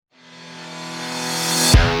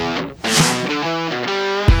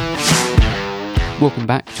Welcome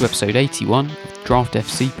back to episode 81 of the Draft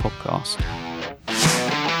FC podcast.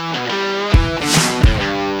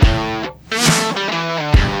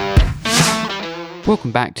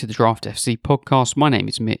 Welcome back to the Draft FC podcast. My name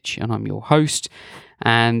is Mitch and I'm your host,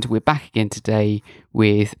 and we're back again today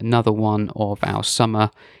with another one of our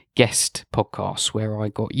summer guest podcasts where I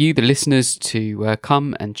got you, the listeners, to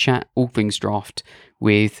come and chat all things draft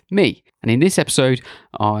with me. And in this episode,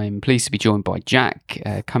 I'm pleased to be joined by Jack,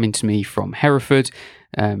 coming to me from Hereford.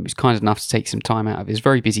 Who's kind enough to take some time out of his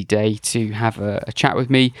very busy day to have a chat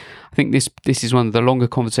with me. I think this is one of the longer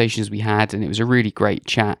conversations we had, and it was a really great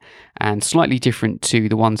chat and slightly different to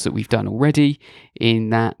the ones that we've done already,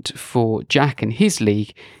 in that for Jack and his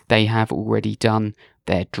league, they have already done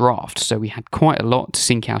their draft. So we had quite a lot to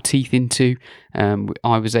sink our teeth into.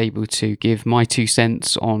 I was able to give my 2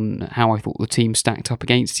 cents on how I thought the team stacked up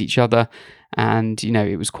against each other, and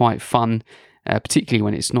it was quite fun. Particularly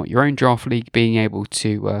when it's not your own draft league, being able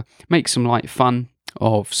to make some light fun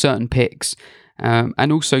of certain picks,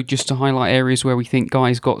 and also just to highlight areas where we think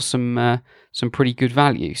guys got some pretty good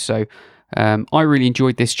value. So I really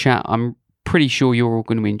enjoyed this chat. I'm pretty sure you're all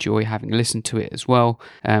going to enjoy having listened to it as well.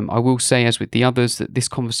 I will say, as with the others, that this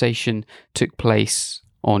conversation took place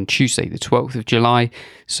on Tuesday the 12th of July,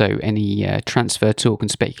 so any transfer talk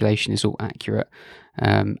and speculation is all accurate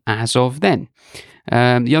as of then.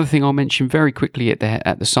 The other thing I'll mention very quickly at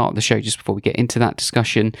the start of the show, just before we get into that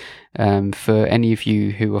discussion, for any of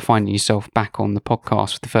you who are finding yourself back on the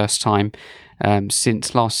podcast for the first time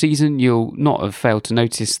since last season, you'll not have failed to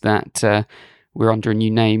notice that we're under a new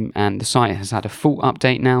name and the site has had a full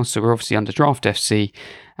update now. So we're obviously under Draft FC,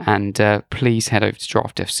 and please head over to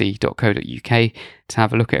draftfc.co.uk to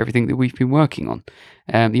have a look at everything that we've been working on.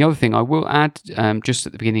 The other thing I will add, just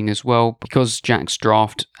at the beginning as well, because Jack's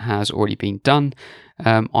draft has already been done,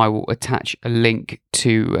 I will attach a link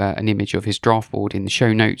to an image of his draft board in the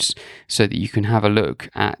show notes so that you can have a look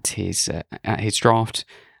at his draft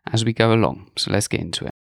as we go along. So let's get into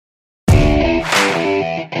it.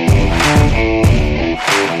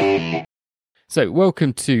 So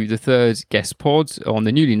welcome to the third guest pod on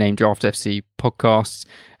the newly named Draft FC podcast.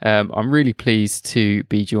 I'm really pleased to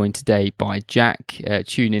be joined today by Jack,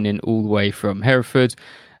 tuning in all the way from Hereford.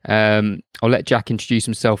 I'll let Jack introduce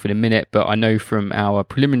himself in a minute, but I know from our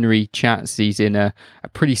preliminary chats he's in a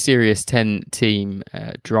pretty serious 10-team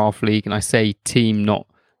draft league, and I say team, not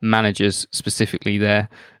managers specifically there,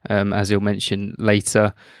 as he'll mention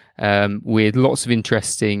later. With lots of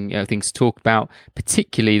interesting things to talk about,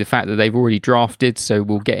 particularly the fact that they've already drafted. So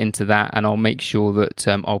we'll get into that, and I'll make sure that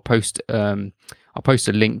I'll post a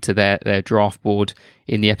link to their draft board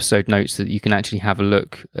in the episode notes so that you can actually have a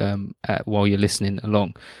look at while you're listening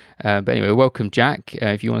along. But anyway, welcome, Jack.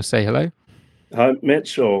 If you want to say hello. Hi,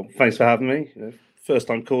 Mitch. Or thanks for having me. First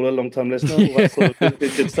time caller, long time listener. All that sort of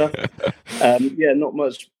good stuff. Not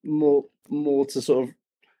much more to sort of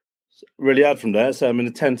really add from there. So I'm in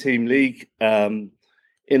a 10-team league.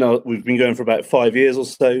 We've been going for about 5 years or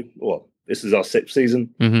so. Well, this is our 6th season.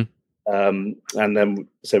 Mm-hmm. And then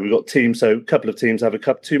we've got teams. So a couple of teams have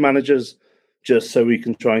 2 managers, just so we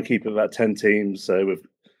can try and keep it about 10 teams. So with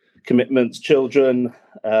commitments, children,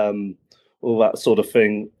 all that sort of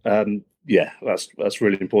thing. That's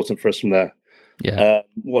really important for us from there. Yeah. I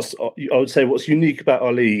would say what's unique about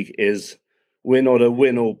our league is we're not a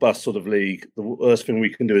win or bust sort of league. The worst thing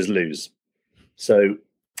we can do is lose. So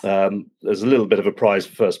there's a little bit of a prize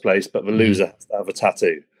for first place, but the loser has to have a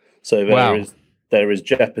tattoo. So there is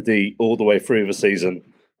jeopardy all the way through the season,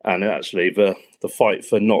 and actually the fight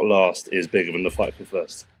for not last is bigger than the fight for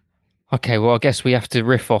first. Okay, well, I guess we have to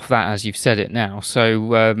riff off that as you've said it now.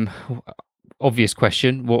 So obvious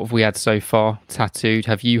question, what have we had so far tattooed?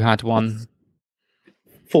 Have you had one?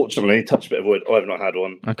 Fortunately, touch a bit of wood, I've not had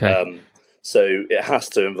one. Okay. So it has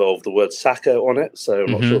to involve the word Sacco on it. So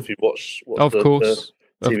I'm not sure if you watch the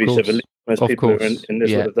TV show. The most people are in this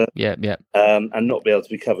sort of that. Yeah. And not be able to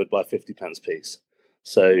be covered by 50 pence piece.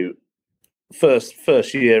 So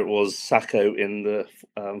first year it was Sacco in the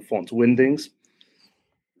font Windings.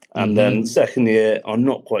 And then second year, I'm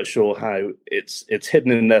not quite sure how it's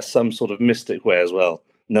hidden in there some sort of mystic way as well.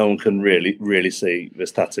 No one can really see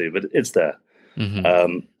this tattoo, but it's there. Mm-hmm.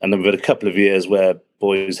 And then we've had a couple of years where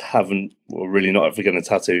boys were really not ever getting a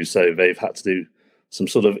tattoo, so they've had to do some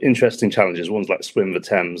sort of interesting challenges. One's like swim the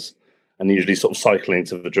Thames, and usually sort of cycling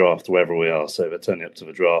to the draft wherever we are. So they're turning up to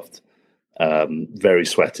the draft, very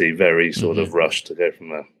sweaty, very sort of rushed to go from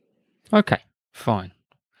there. Okay, fine.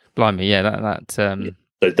 Blimey, yeah, that. So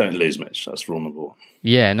don't lose, Mitch. That's rule number 1.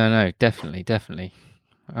 Yeah, no, definitely.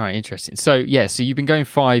 All right, interesting. So so you've been going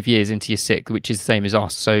 5 years into your sixth, which is the same as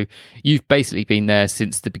us. So you've basically been there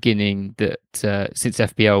since the beginning since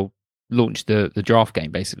FPL launched the draft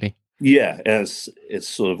game, basically. Yeah, it's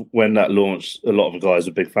sort of when that launched, a lot of the guys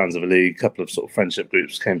were big fans of the league. A couple of sort of friendship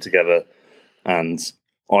groups came together, and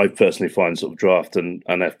I personally find sort of draft and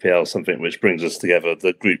FPL something which brings us together.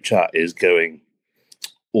 The group chat is going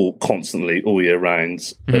constantly all year round.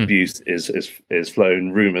 Mm-hmm. Abuse is flown,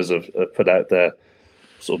 rumours are put out there,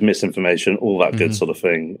 sort of misinformation, all that good sort of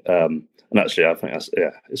thing. And actually, I think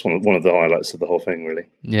it's one of the highlights of the whole thing, really.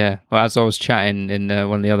 Yeah. Well, as I was chatting in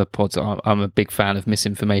one of the other pods, I'm a big fan of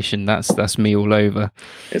misinformation. That's me all over.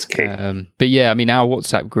 It's key. But yeah, I mean, our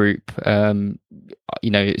WhatsApp group,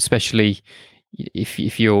 especially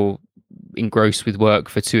if you're engrossed with work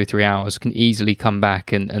for 2 or 3 hours, can easily come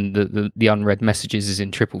back and the unread messages is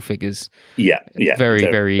in triple figures. Yeah.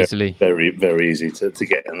 Very easily. Very, very easy to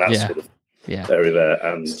get in that sort of. Yeah, very there,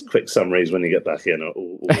 and quick summaries when you get back in.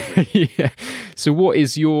 Yeah. So,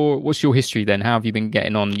 what's your history then? How have you been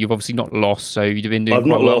getting on? You've obviously not lost, so you've been doing. I've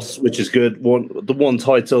not lost, which is good. The one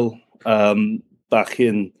title back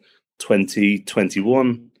in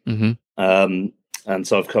 2021, and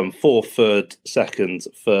so I've come fourth, third, second,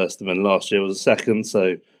 first, and then last year was a second.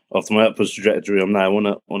 So after my upwards trajectory, I'm now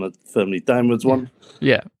on a firmly downwards one.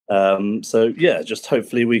 Yeah. Just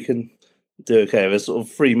hopefully we can do okay. There's sort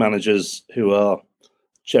of 3 managers who are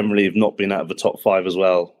generally have not been out of the top 5 as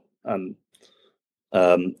well, and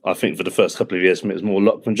I think for the first couple of years for me it was more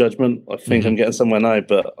luck than judgment. I think I'm getting somewhere now,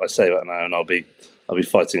 but I say that now, and I'll be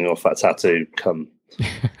fighting off that tattoo come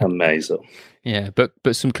May. So yeah, but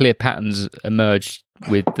some clear patterns emerged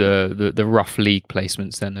with the rough league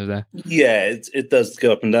placements then, are there? Yeah, it does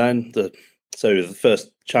go up and down. So the first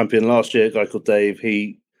champion last year, a guy called Dave,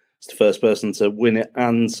 he's the first person to win it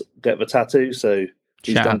and get the tattoo. So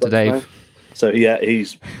he's shout out to Dave. Now. So yeah,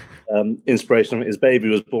 he's inspirational. His baby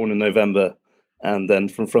was born in November, and then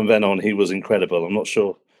from then on, he was incredible. I'm not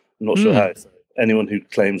sure how. So anyone who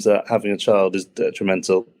claims that having a child is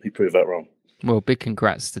detrimental, he proved that wrong. Well, big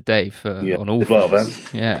congrats to Dave on all. Well, then.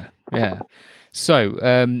 Yeah. So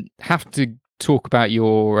have to talk about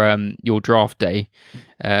your draft day,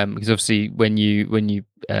 because obviously when you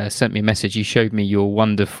sent me a message, you showed me your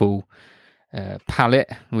wonderful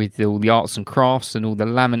palette with all the arts and crafts and all the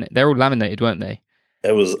laminate. They're all laminated, weren't they?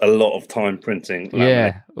 There was a lot of time printing.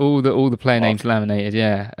 Yeah, all the player names laminated.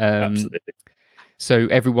 Yeah, absolutely. So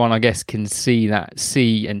everyone, I guess, can see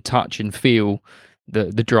and touch and feel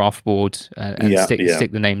the draft board and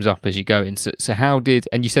stick the names up as you go in. So how did,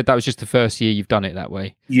 and you said that was just the first year you've done it that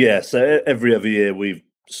way? Yeah, so every other year we've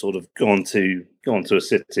sort of gone to a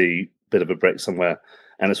city, bit of a break somewhere,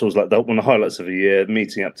 and it's always like one of the highlights of the year,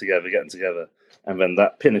 meeting up together, getting together, and then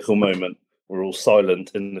that pinnacle moment, we're all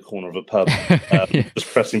silent in the corner of a pub,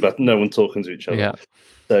 just pressing button, no one talking to each other. Yeah.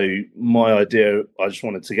 So my idea, I just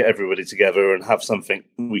wanted to get everybody together and have something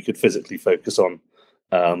we could physically focus on.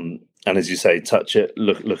 And as you say, touch it,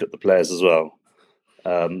 look at the players as well.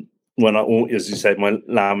 When as you said, my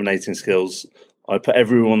laminating skills, I put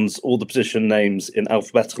all the position names in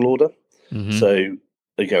alphabetical order. Mm-hmm. So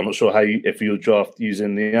again, I'm not sure if you draft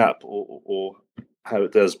using the app or how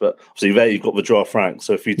it does, but obviously there you've got the draft rank.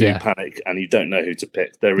 So if you do panic and you don't know who to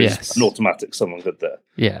pick, there is an automatic someone good there.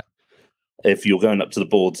 Yeah. If you're going up to the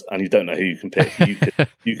boards and you don't know who you can pick,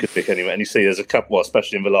 you could pick anywhere. And you see there's a couple,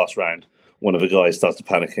 especially in the last round, one of the guys started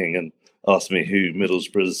panicking and asked me who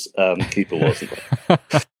Middlesbrough's keeper was.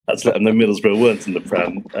 That's let them know Middlesbrough weren't in the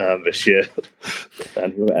Prem this year.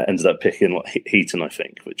 And he ended up picking Heaton, I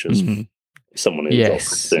think, which was someone in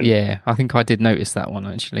the yeah, I think I did notice that one,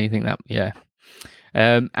 actually. I think that, yeah.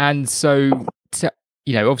 And so,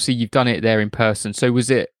 obviously you've done it there in person. So was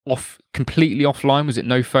it completely offline? Was it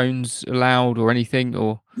no phones allowed or anything?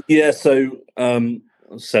 Or yeah, so I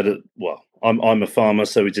said it. Well, I'm a farmer,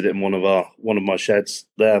 so we did it in one of my sheds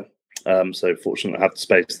there. So fortunately, I have the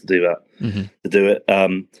space to do that. To do it,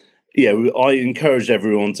 I encourage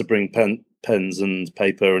everyone to bring pens and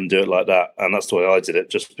paper and do it like that, and that's the way I did it.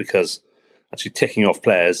 Just because actually ticking off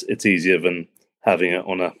players, it's easier than having it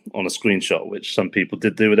on a screenshot, which some people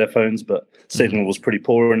did do with their phones, but signal was pretty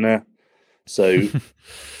poor in there. So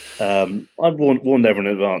I warned everyone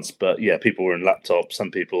in advance, but yeah, people were in laptops, some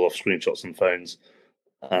people off screenshots on phones,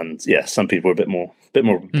 and yeah, some people were a bit more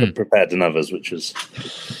prepared than others, which is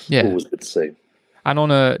always good to see. And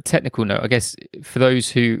on a technical note, I guess for those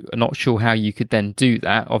who are not sure how you could then do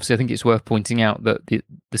that, obviously I think it's worth pointing out that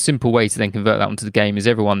the simple way to then convert that onto the game is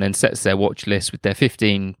everyone then sets their watch list with their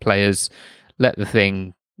 15 players, let the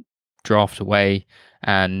thing draft away,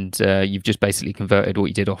 and you've just basically converted what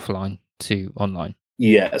you did offline to online.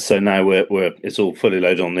 Yeah, so now we're it's all fully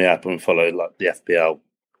loaded on the app, and we follow like the FPL.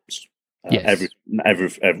 Yes.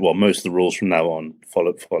 Well, most of the rules from now on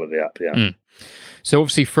follow the app. Yeah. So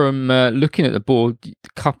obviously, from looking at the board, a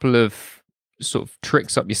couple of sort of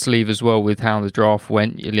tricks up your sleeve as well with how the draft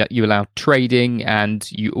went. You allow trading,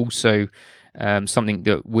 and you also something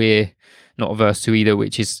that we're not averse to either,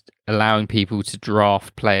 which is allowing people to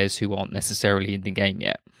draft players who aren't necessarily in the game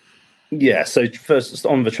yet. Yeah. So first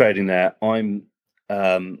on the trading there, I'm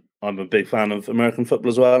a big fan of American football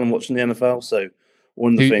as well, and watching the NFL. So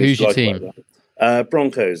one of the things Who's your like team? about that,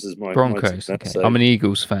 Broncos is my Broncos. team. Okay. So I'm an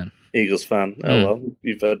Eagles fan. Eagles fan. Oh well,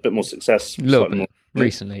 you've had a bit more success. A little bit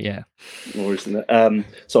recently, yeah. More recently.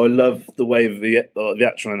 So I love the way the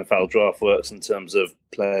actual NFL draft works in terms of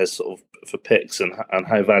players sort of for picks and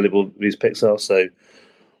how valuable these picks are. So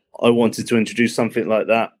I wanted to introduce something like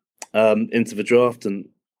that into the draft, and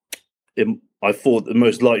I thought the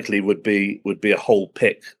most likely would be a whole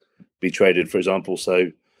pick be traded, for example. So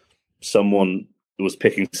someone who was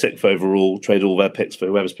picking 6th overall, trade all their picks for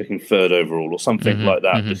whoever's picking 3rd overall, or something like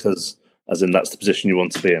that, because as in that's the position you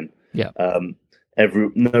want to be in. Yeah.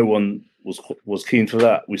 No one was keen for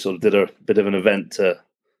that. We sort of did a bit of an event to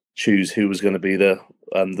choose who was going to be the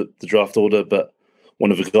draft order, but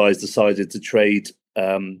one of the guys decided to trade.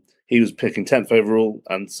 He was picking 10th overall,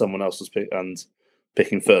 and someone else was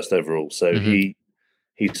picking 1st overall. So he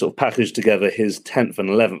sort of packaged together his 10th and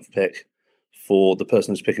 11th pick for the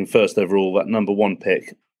person who's picking 1st overall, that number 1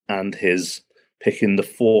 pick, and his pick in the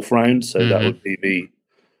 4th round. So that would be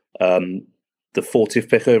the 40th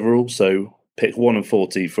pick overall. So pick 1 and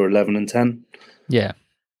 40 for 11 and 10. Yeah.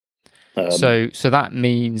 So that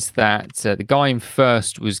means that the guy in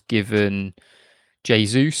 1st was given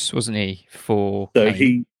Jesus, wasn't he?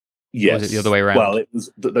 Yes. Was it the other way around? Well, it was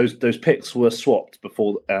those picks were swapped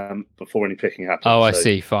before any picking happened. Oh, I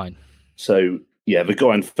see. Fine. So yeah, the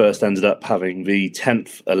guy in 1st ended up having the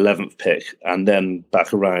 10th, 11th pick, and then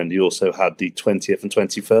back around he also had the 20th and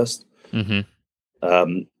 21st,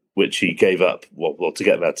 which he gave up. Well, to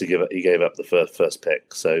get that, he gave up the first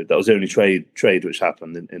pick. So that was the only trade which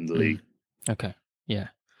happened in the league. Okay. Yeah.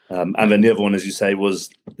 And then the other one, as you say, was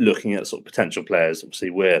looking at sort of potential players. Obviously,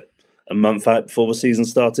 we're a month out before the season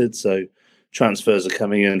started, so transfers are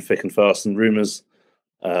coming in thick and fast, and rumours.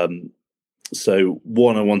 So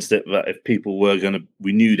one, I wanted it that if people were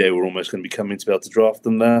we knew they were almost going to be coming to be able to draft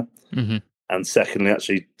them there. And secondly,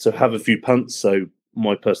 actually, to have a few punts. So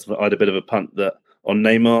I had a bit of a punt that on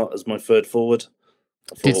Neymar as my 3rd forward.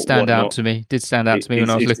 Did stand out to me when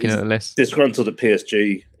I was looking at the list. Disgruntled at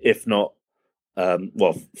PSG, if not.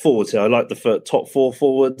 Forwards here. I like the top 4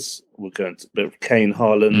 forwards. We're going to Kane,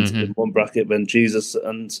 Haaland in one bracket, then Jesus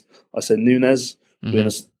and I say Nunes in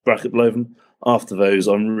a bracket below them. After those,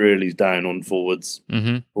 I'm really down on forwards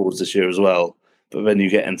this year as well. But then you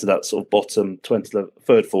get into that sort of bottom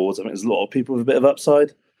 3rd forwards. I think there's a lot of people with a bit of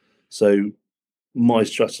upside. So my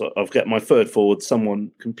stress, I've got my 3rd forward,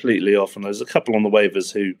 someone completely off, and there's a couple on the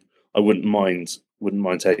waivers who I wouldn't mind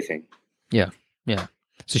taking. Yeah.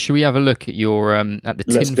 So should we have a look at your at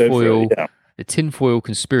the Tinfoil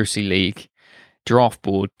Conspiracy League draft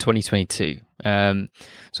board 2022? So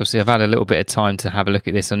obviously I've had a little bit of time to have a look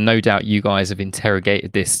at this, and no doubt you guys have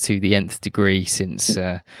interrogated this to the nth degree since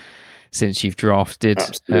you've drafted.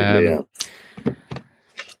 Absolutely,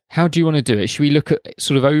 How do you want to do it? Should we look at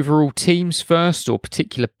sort of overall teams first, or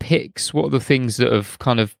particular picks? What are the things that have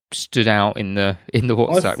kind of stood out in the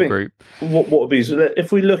WhatsApp group? What would be, so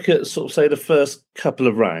if we look at sort of say the first couple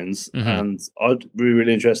of rounds, and I'd be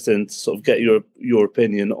really interested in to sort of get your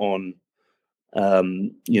opinion on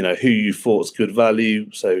who you thought is good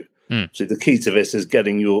value. So the key to this is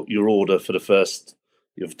getting your order for the first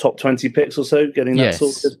top 20 picks or so, getting that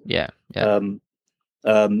sorted.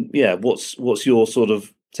 What's your sort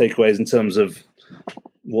of takeaways in terms of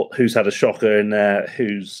who's had a shocker in there,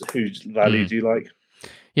 whose value do you like?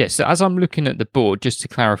 Yeah, so as I'm looking at the board, just to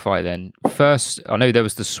clarify then, first, I know there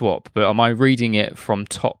was the swap, but am I reading it from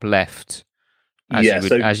top left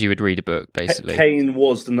as you would read a book, basically? Kane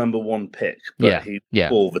was the number 1 pick, but he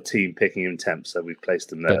all the team picking him 10th, so we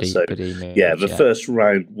placed him there. The first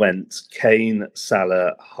round went Kane,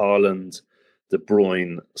 Salah, Haaland, De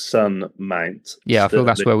Bruyne, Son, Mount. Yeah, I feel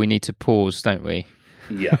that's where we need to pause, don't we?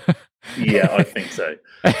 Yeah. Yeah, I think so.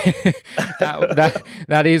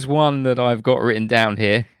 that is one that I've got written down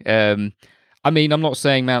here. I mean, I'm not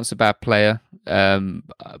saying Mount's a bad player,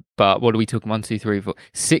 but what are we talking? 1, 2, 3, 4,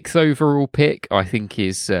 6th overall pick, I think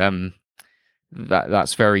is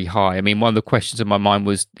that's very high. I mean, one of the questions in my mind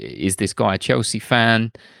was, is this guy a Chelsea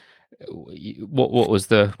fan? What was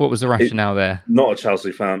the rationale there? Not a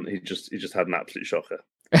Chelsea fan. He just had an absolute shocker.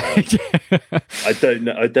 I don't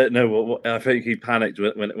know. I don't know what. I think he panicked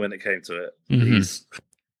when it came to it. Mm-hmm.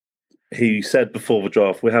 He said before the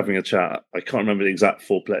draft, we're having a chat. I can't remember the exact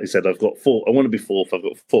 4 players. He said, "I've got 4. I want to be 4th. I've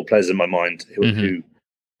got 4 players in my mind who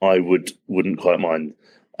I wouldn't quite mind."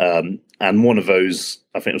 And one of those,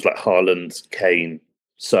 I think it was like Haaland, Kane,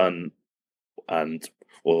 Son,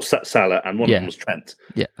 or Salah, and one of them was Trent.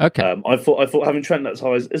 Yeah. Okay. I thought having Trent that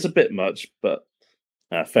high is a bit much, but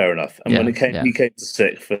fair enough. And when he came to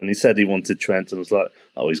 6th, and he said he wanted Trent, and I was like,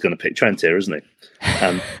 "Oh, he's going to pick Trent here, isn't he?"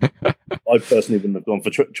 And I personally wouldn't have gone for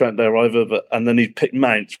Trent there either. And then he picked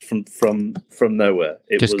Mount from nowhere.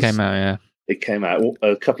 It came out. Yeah. It came out.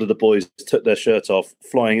 A couple of the boys took their shirt off,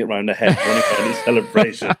 flying it around their head, running around in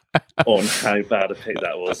celebration on how bad a pick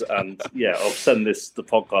that was. And I'll send the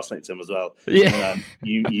podcast link to him as well. Yeah, and,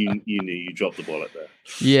 you knew you dropped the ball up there.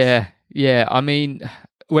 Yeah. I mean,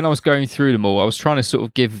 when I was going through them all, I was trying to sort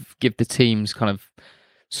of give the teams kind of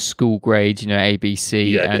school grade, A, B,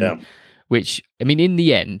 C, which, I mean, in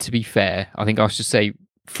the end, to be fair, I think I should say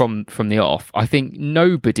from the off, I think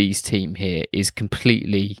nobody's team here is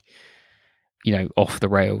completely, off the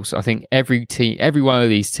rails. I think every one of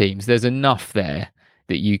these teams, there's enough there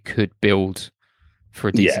that you could build for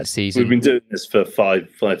a decent season. We've been doing this for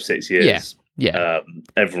 5-6 years. Yeah.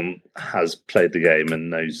 Everyone has played the game and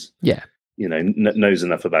knows. Yeah. Knows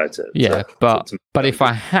enough about it. Yeah, but if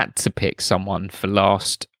I had to pick someone for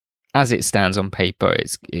last, as it stands on paper, I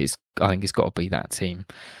think it's got to be that team.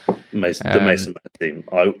 The Mason team.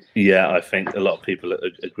 I think a lot of people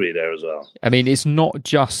agree there as well. I mean, it's not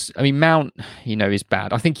just. I mean, Mount, is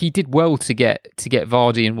bad. I think he did well to get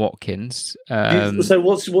Vardy and Watkins. So,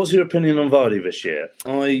 what's your opinion on Vardy this year?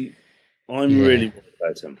 I'm really worried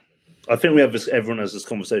about him. I think we have this. Everyone has this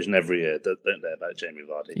conversation every year, don't they, about Jamie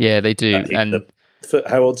Vardy? Yeah, they do.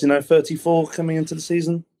 How old is he now? 34 coming into the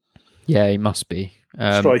season. Yeah, he must be.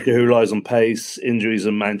 Striker who relies on pace. Injuries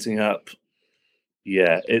are mounting up.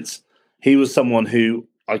 Yeah, he was someone who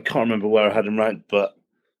I can't remember where I had him ranked, but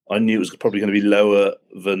I knew it was probably going to be lower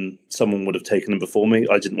than someone would have taken him before me.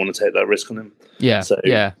 I didn't want to take that risk on him. Yeah. So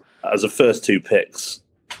as a first 2 picks,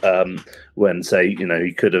 when say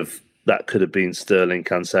he could have. That could have been Sterling,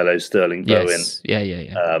 Cancelo, Sterling, Bowen. Yeah.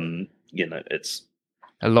 It's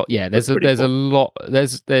a lot. Yeah, there's a lot.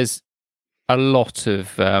 There's a lot of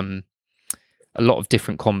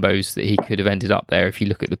different combos that he could have ended up there if you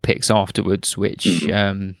look at the picks afterwards, which you'd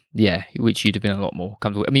have been a lot more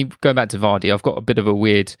comfortable. I mean, going back to Vardy, I've got a bit of a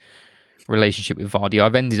weird relationship with Vardy.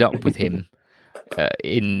 I've ended up with him. I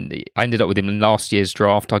ended up with him in last year's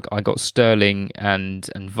draft. I got Sterling and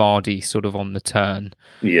Vardy sort of on the turn.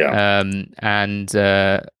 Yeah.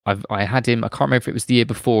 I had him. I can't remember if it was the year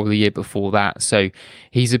before or the year before that. So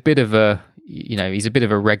he's a bit of a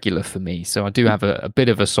regular for me. So I do have a bit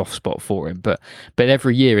of a soft spot for him. But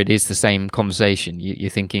every year it is the same conversation. You're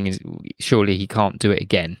thinking, surely he can't do it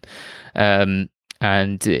again. And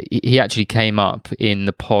he actually came up in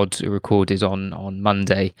the pod recorded on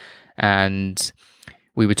Monday. And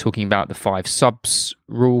we were talking about the 5 subs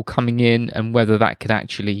rule coming in and whether that could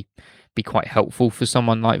actually be quite helpful for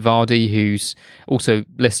someone like Vardy, who's also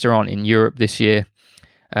Leicester aren't in Europe this year.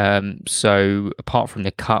 So apart from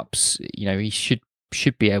the cups, he should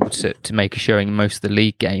be able to make a showing in most of the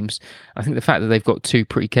league games. I think the fact that they've got 2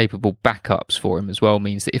 pretty capable backups for him as well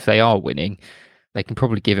means that if they are winning, they can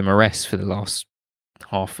probably give him a rest for the last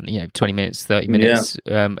 20 minutes, 30 minutes,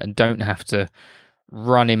 and don't have to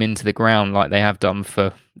run him into the ground like they have done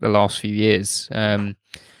for the last few years.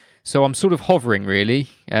 So I'm sort of hovering, really.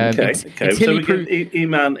 Okay. So we give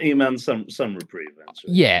E-Man some reprieve.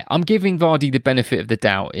 Actually. Yeah, I'm giving Vardy the benefit of the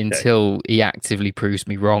doubt until he actively proves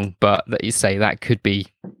me wrong. But that could be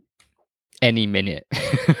any minute.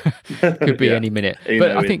 Could be any minute.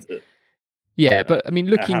 But I think... but I mean,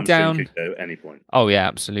 looking down... could go any point. Oh, yeah,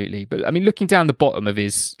 absolutely. But I mean, looking down the bottom of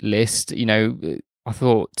his list, I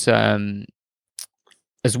thought...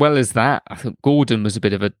 as well as that, I thought Gordon was a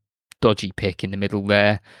bit of a dodgy pick in the middle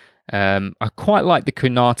there. I quite like the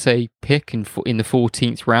Konate pick in the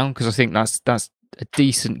 14th round because I think that's a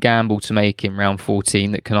decent gamble to make in round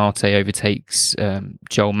 14 that Konate overtakes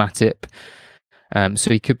Joel Matip.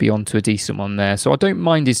 So he could be onto a decent one there. So I don't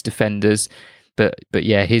mind his defenders, but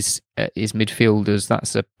yeah, his midfielders,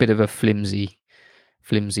 that's a bit of a flimsy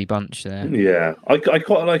bunch there. Yeah, I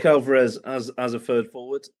quite like Alvarez as a third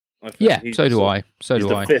forward. So do I. He's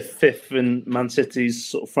the fifth in Man City's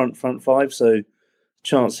sort of front 5, so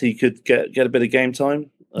chance he could get a bit of game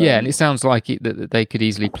time. And it sounds like that they could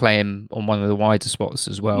easily play him on one of the wider spots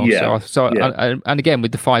as well. And again,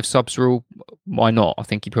 with the 5 subs rule, why not? I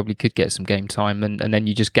think he probably could get some game time, and then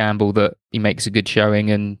you just gamble that he makes a good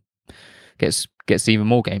showing and gets gets even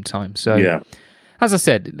more game time. So, Yeah. as I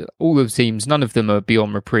said, all of the teams, none of them are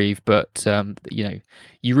beyond reprieve, but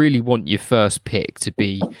you really want your first pick to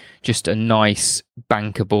be just a nice,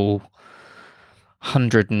 bankable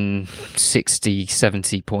 160,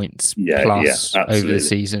 70 points plus over the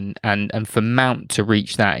season. And for Mount to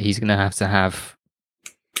reach that, he's going to have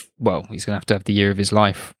the year of his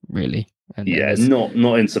life, really. And not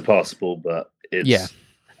unsurpassable, but it's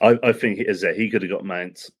I think he could have got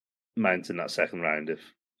Mount in that second round if.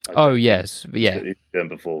 Yes, going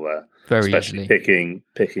before there, very especially easily.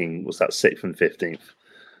 picking was that 6th and 15th.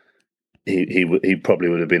 He probably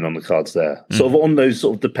would have been on the cards there. Sort of on those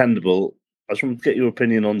sort of dependable. I just want to get your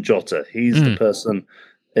opinion on Jota. He's the person,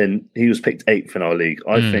 and he was picked 8th in our league.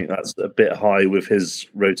 I think that's a bit high with his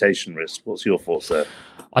rotation risk. What's your thoughts there?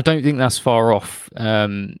 I don't think that's far off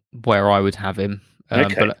where I would have him,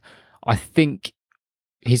 but I think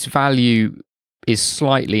his value is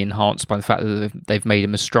slightly enhanced by the fact that they've made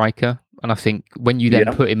him a striker, and I think when you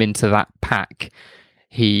then put him into that pack,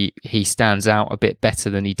 he stands out a bit better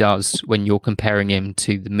than he does when you're comparing him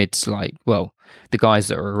to the mids, like the guys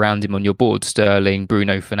that are around him on your board: Sterling,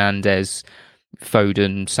 Bruno Fernandes,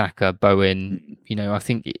 Foden, Saka, Bowen. I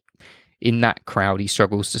think in that crowd he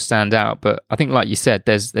struggles to stand out, but I think, like you said,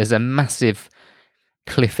 there's a massive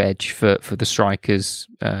cliff edge for the strikers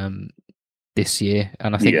this year,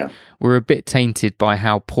 and I think we're a bit tainted by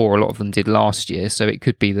how poor a lot of them did last year, so it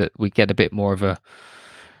could be that we get a bit more of a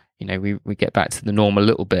we get back to the norm a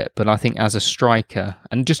little bit. But I think as a striker,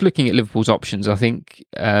 and just looking at Liverpool's options, I think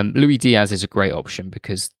Luis Diaz is a great option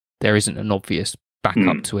because there isn't an obvious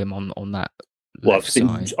backup to him on that left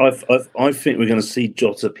side. I think we're going to see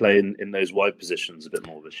Jota play in those wide positions a bit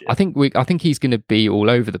more this year. I think he's going to be all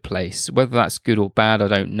over the place. Whether that's good or bad, I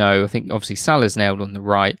don't know. I think obviously Salah's nailed on the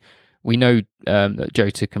right. We know that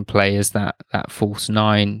Jota can play as that false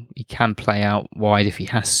 9. He can play out wide if he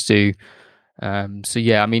has to. I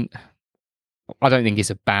mean, I don't think it's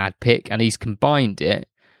a bad pick, and he's combined it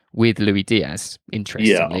with Luis Diaz.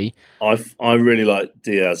 Interestingly, I really like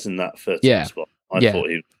Diaz in that 13th spot. I thought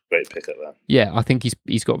he was a great pick at that. Yeah, I think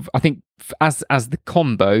he's got. I think as the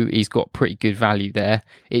combo, he's got pretty good value there.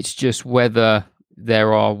 It's just whether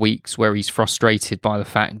there are weeks where he's frustrated by the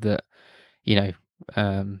fact that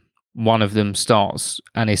one of them starts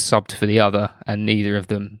and is subbed for the other, and neither of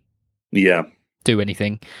them do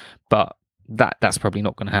anything. But that's probably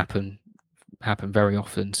not going to happen very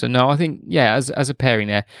often. So no, I think as a pairing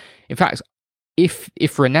there. In fact, if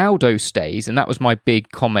Ronaldo stays, and that was my big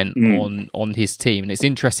comment on his team, and it's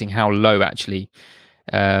interesting how low actually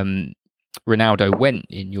Ronaldo went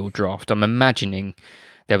in your draft. I'm imagining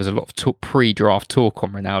there was a lot of pre-draft talk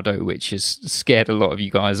on Ronaldo, which has scared a lot of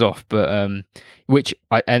you guys off. But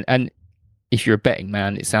and if you're a betting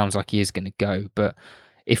man, it sounds like he is going to go. But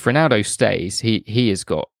if Ronaldo stays, he has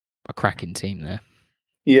got a cracking team there.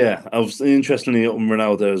 Yeah, I was interestingly on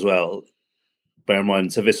Ronaldo as well. Bear in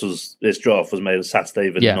mind, so this draft was made on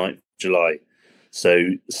Saturday, the 9th of July.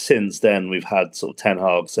 So since then, we've had sort of Ten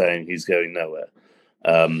Hag saying he's going nowhere.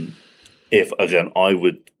 If again, I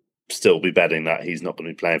would still be betting that he's not going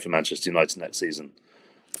to be playing for Manchester United next season.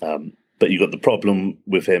 But you've got the problem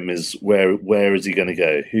with him is where is he going to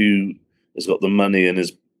go? Who has got the money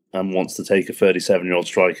and wants to take a 37-year-old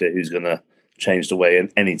striker who's going to change the way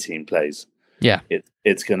any team plays? Yeah,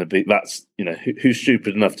 it's going to be who's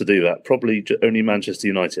stupid enough to do that? Probably only Manchester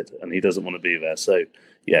United, and he doesn't want to be there. So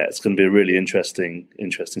it's going to be a really interesting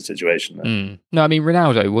situation there. No, I mean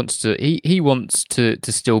Ronaldo wants to. He wants to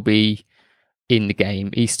still be in the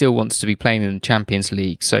game. He still wants to be playing in the Champions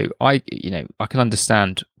League. So I can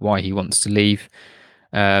understand why he wants to leave.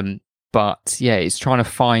 But it's trying to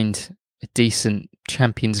find a decent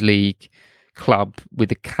Champions League club with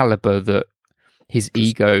the caliber that his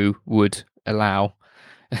ego would allow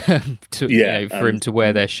for him to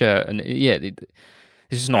wear their shirt. And it's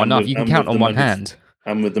just not enough. You can count on one hand.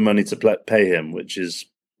 And with the money to pay him, which is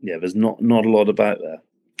there's not a lot about there.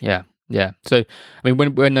 Yeah. So I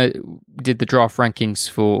mean, when I did the draft rankings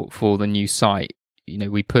for the new site,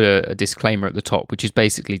 we put a disclaimer at the top, which is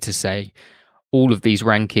basically to say all of these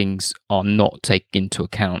rankings are not taking into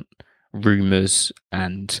account rumors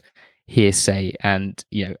and hearsay, and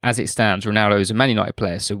as it stands, Ronaldo is a Man United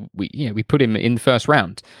player, so we put him in the first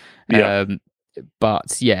round.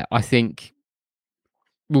 But I think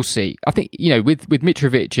we'll see. I think with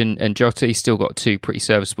Mitrovic and Jota, he's still got two pretty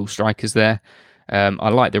serviceable strikers there. I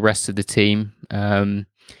like the rest of the team.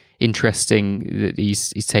 Interesting that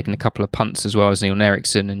he's taken a couple of punts as well as Neil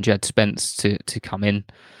Eriksen and Jed Spence to come in.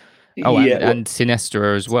 And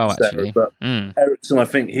Sinestra as well, actually. But Eriksen, I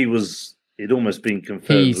think he was he'd almost been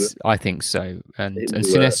confirmed. I think so, and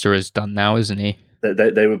Sinister has done now, isn't he?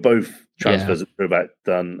 They were both transfers that were about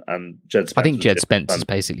done, and Jed Spence. I think Jed Spence is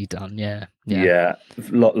basically done. Yeah,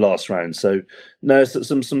 last round. So no,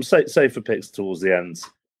 some safer picks towards the end.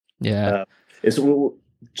 Yeah, it's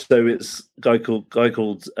guy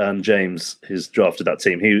called James who's drafted that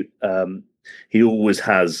team. He always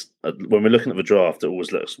has, when we're looking at the draft, it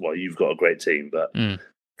always looks, well, you've got a great team, but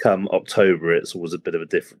come October, it's always a bit of a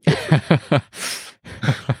different.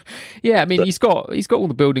 Yeah, I mean, he's got all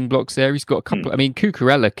the building blocks there. He's got a couple. I mean,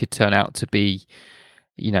 Cucurella could turn out to be,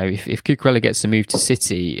 if Cucurella gets a move to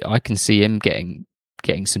City, I can see him getting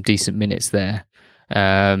some decent minutes there.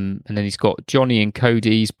 And then he's got Johnny and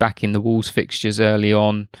Cody's back in the Wolves fixtures early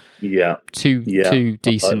on. Yeah, two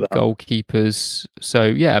decent goalkeepers. So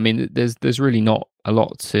yeah, I mean, there's really not a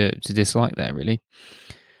lot to dislike there, really.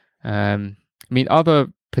 I mean, other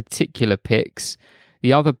particular picks.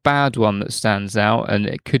 The other bad one that stands out, and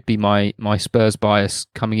it could be my Spurs bias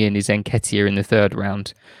coming in, is Nketiah in the third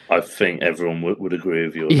round. I think everyone would agree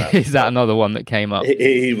with you on that. Is that another one that came up?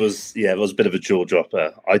 He was, it was a bit of a jaw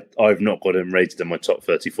dropper. I've not got him rated in my top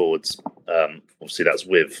 30 forwards. Obviously, that's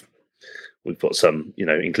we've got some,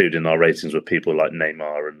 including our ratings with people like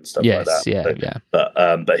Neymar and stuff like that. Yeah.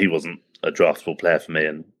 But he wasn't a draftable player for me.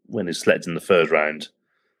 And when he's selected in the third round,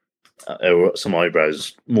 there were some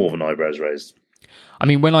more than eyebrows raised. I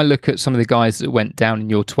mean, when I look at some of the guys that went down in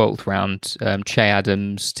your 12th round, Che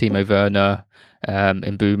Adams, Timo Werner,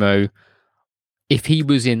 Mbeumo, if he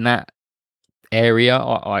was in that area,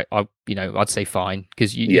 I'd say fine,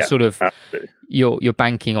 because you're sort of you're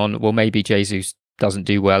banking on, well, maybe Jesus doesn't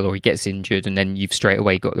do well or he gets injured, and then you've straight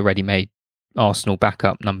away got the ready-made Arsenal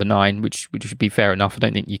backup number 9, which would be fair enough. I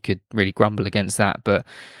don't think you could really grumble against that, but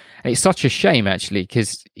it's such a shame actually,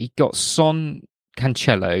 because he got Son,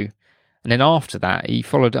 Cancelo. And then after that, he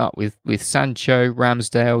followed up with Sancho,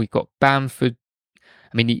 Ramsdale. He got Bamford.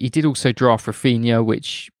 I mean, he did also draft Rafinha,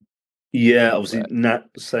 which... Yeah, obviously, not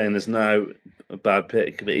saying there's now a bad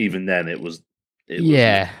pick, but even then it was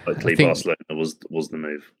likely Barcelona was the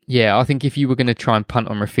move. Yeah, I think if you were going to try and punt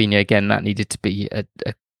on Rafinha again, that needed to be a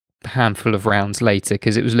handful of rounds later,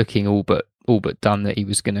 because it was looking all but done that he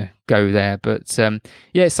was going to go there. But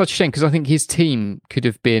it's such a shame, because I think his team could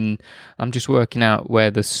have been, I'm just working out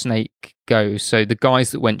where the snake goes. So the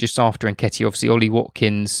guys that went just after Nketiah, obviously Ollie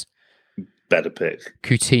Watkins, better pick,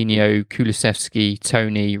 Coutinho, Kulusevski,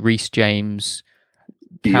 Tony, Reece James,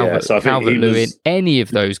 Calvert-Lewin. Any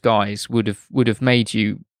of those guys would have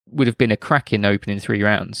been a cracking opening 3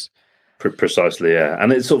 rounds. Precisely, yeah.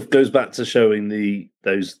 And it sort of goes back to showing the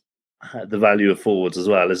value of forwards as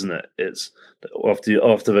well, isn't it? It's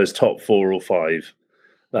after those top 4 or 5,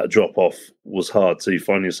 that drop off was hard. So you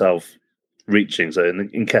find yourself reaching. So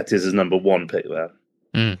Nketiah is number 1 pick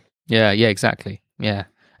there. Yeah, exactly. Yeah,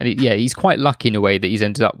 and he's quite lucky in a way that he's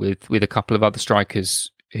ended up with a couple of other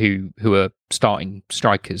strikers who are starting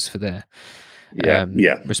strikers for their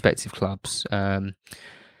respective clubs.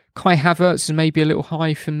 Kai Havertz is maybe a little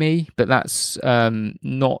high for me, but that's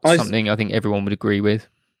not something I think everyone would agree with.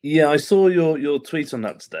 Yeah, I saw your tweet on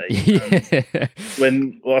that today.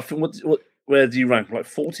 I think where do you rank, like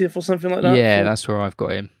 40th or something like that? Yeah, that's where I've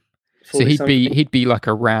got him. So he'd be like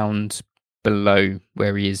a round below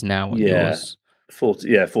where he is now. Yours. 40.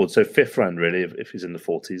 Yeah, 40. So 5th round really, if he's in the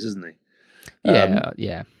 40s, isn't he?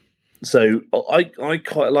 Yeah. So I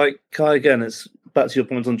quite like Kai again. It's back to your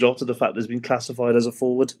point on Jota, the fact that he's been classified as a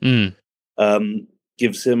forward.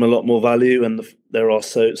 Gives him a lot more value, and there are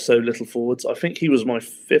so little forwards. I think he was my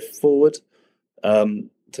 5th forward.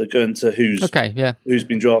 To go into who's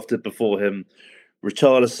been drafted before him.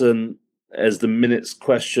 Richarlison, as the minutes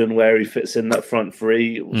question where he fits in that front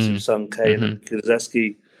 3, Son, Kane, and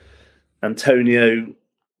Kulusevski. Antonio,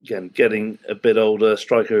 again, getting a bit older,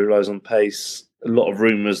 striker who relies on pace. A lot of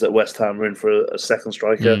rumours that West Ham are in for a second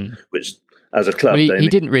striker, which as a club... Well, he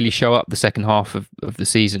didn't really show up the second half of the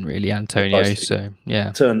season, really, Antonio. So,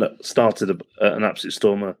 yeah. Started an absolute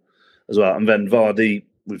stormer as well. And then Vardy,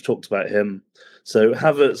 we've talked about him. So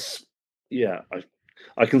Havertz,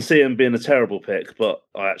 I can see him being a terrible pick, but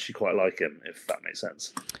I actually quite like him, if that makes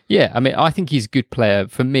sense. Yeah, I mean, I think he's a good player.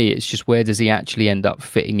 For me, it's just where does he actually end up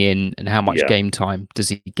fitting in, and how much game time does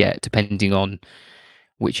he get, depending on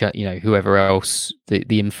which, whoever else,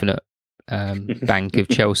 the infinite bank of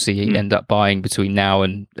Chelsea end up buying between now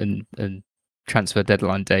and transfer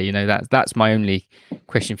deadline day. That's my only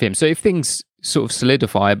question for him. So if things sort of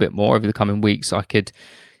solidify a bit more over the coming weeks, I could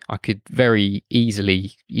very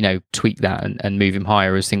easily, tweak that and move him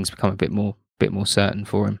higher as things become a bit more certain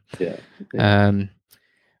for him. Yeah.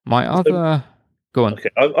 My other Go on. Okay,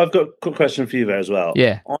 I've got a quick question for you there as well.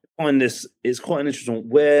 Yeah. I find it's quite an interesting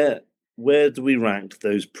one. Where do we rank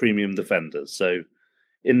those premium defenders? So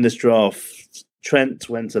in this draft, Trent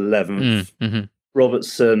went 11th,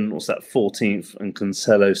 Robertson was that 14th, and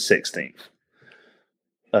Cancelo 16th.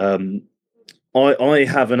 I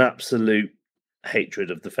have an absolute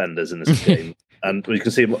hatred of defenders in this game, and you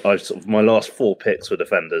can see my last 4 picks were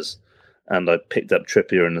defenders, and I picked up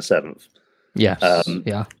Trippier in the 7th. Yes.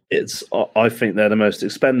 I think they're the most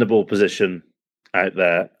expendable position out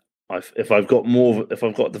there. If I've got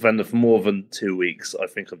a defender for more than 2 weeks, I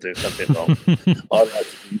think I'm doing something wrong. I like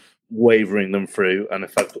to be wavering them through, and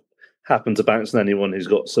if I happen to bounce on anyone who's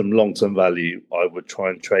got some long-term value, I would try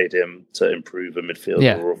and trade him to improve a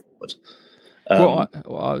midfielder or a forward.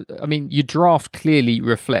 Well, I mean, your draft clearly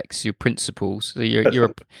reflects your principles. So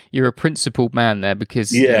you're a principled man there,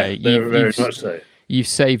 because very much so. You've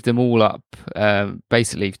saved them all up,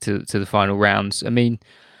 basically to the final rounds. I mean,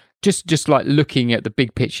 just like looking at the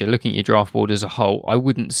big picture, looking at your draft board as a whole, I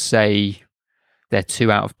wouldn't say they're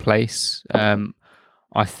too out of place. I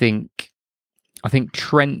think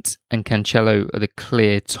Trent and Cancelo are the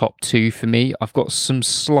clear top 2 for me. I've got some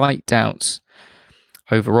slight doubts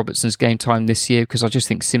over Robertson's game time this year, because I just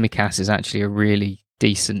think Tsimikas is actually a really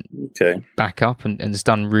decent backup and has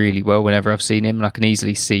done really well whenever I've seen him, and I can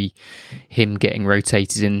easily see him getting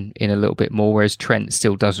rotated in a little bit more, whereas Trent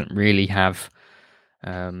still doesn't really have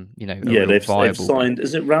they've signed.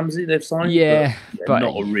 Is it Ramsey they've signed? But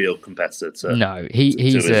not a real competitor.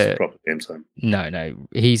 He's a proper game time. No,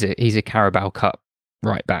 he's a Carabao Cup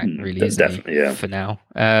right back, really, isn't he? For now.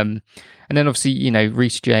 And then obviously,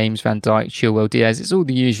 Reece James, Van Dijk, Chilwell, Diaz. It's all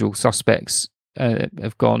the usual suspects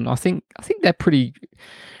have gone. I think they're pretty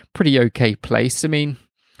okay place. I mean,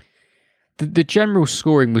 the general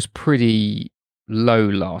scoring was pretty low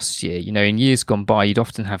last year. In years gone by, you'd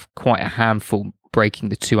often have quite a handful breaking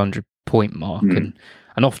the 200-point mark,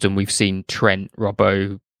 and often we've seen Trent,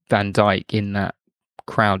 Robbo, Van Dijk in that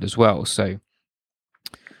crowd as well. So,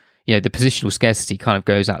 the positional scarcity kind of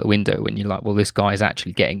goes out the window when you're like, well, this guy is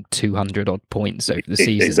actually getting 200 odd points over the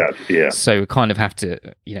season. Exactly, yeah. So we kind of have to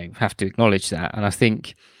acknowledge that. And I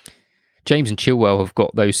think James and Chilwell have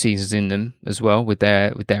got those seasons in them as well with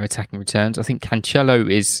their attacking returns. I think Cancelo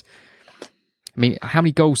is. I mean, how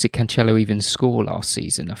many goals did Cancelo even score last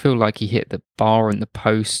season? I feel like he hit the bar and the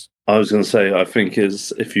post. I was going to say, I think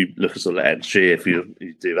if you look at sort of XG, if you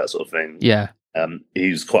do that sort of thing,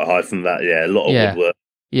 he's quite high from that. Yeah, a lot of woodwork.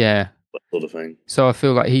 Yeah, that sort of thing. So I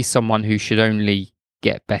feel like he's someone who should only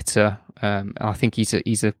get better. I think he's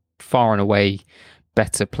a far and away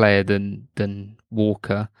better player than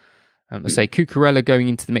Walker. I say Cucurella going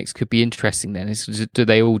into the mix could be interesting. Then do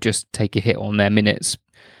they all just take a hit on their minutes?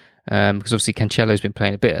 Because obviously Cancelo's been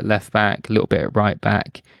playing a bit at left back, a little bit at right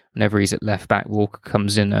back. Whenever he's at left back, Walker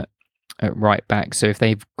comes in at right back. So if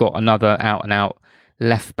they've got another out and out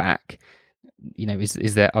left back,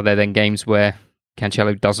 are there then games where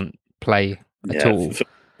Cancelo doesn't play at all?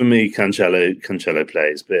 For me, Cancelo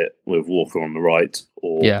plays, but with Walker on the right,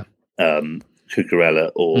 or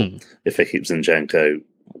Cucurella, or if they keep Zinchenko,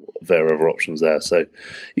 there are other options there. So,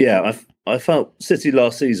 I felt City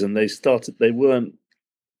last season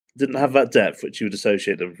didn't have that depth which you would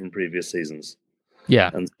associate them from previous seasons.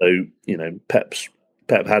 Yeah, and so Pep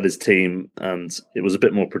had his team, and it was a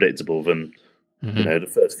bit more predictable than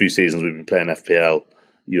the first few seasons we've been playing FPL.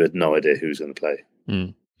 You had no idea who was going to play.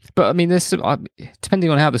 But I mean, there's some, depending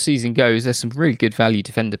on how the season goes, there's some really good value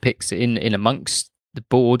defender picks in amongst the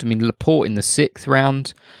board. I mean, Laporte in the 6th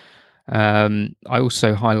round. I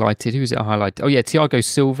also highlighted, who was it I highlighted? Oh yeah, Thiago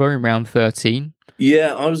Silva in round 13.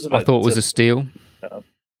 Yeah, I thought was a steal.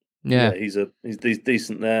 He's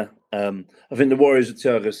decent there. I think the Warriors with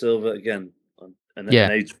Thiago Silva again. An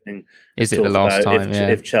age thing. Is it the last time?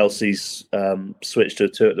 If Chelsea's switched to a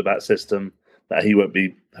 2 at the back system, that he won't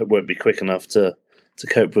be quick enough to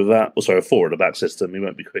cope with that. Or sorry, a 4 at the back system, he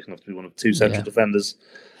won't be quick enough to be one of 2 central defenders.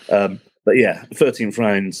 But 13th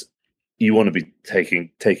rounds, you want to be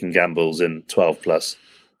taking gambles in 12 plus.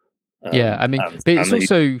 But it's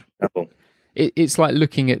also it's like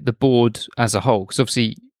looking at the board as a whole, because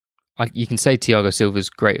obviously you can say Thiago Silva's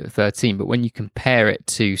great at 13, but when you compare it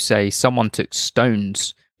to, say, someone took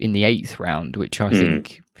Stones in the 8th round, which I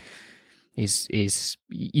think is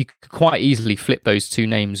you could quite easily flip those 2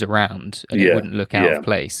 names around and it wouldn't look out of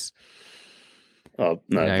place. Oh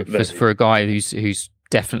no, for a guy who's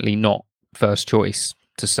definitely not first choice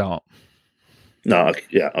to start. No,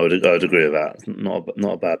 I would agree with that.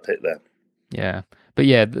 Not a bad pick there. Yeah, but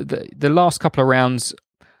the last couple of rounds,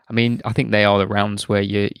 I mean, I think they are the rounds where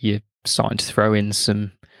you're starting to throw in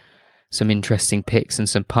some some interesting picks and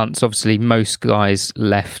some punts. Obviously, most guys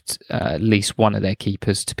left at least one of their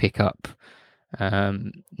keepers to pick up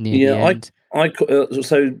near the end.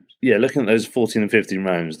 Looking at those 14 and 15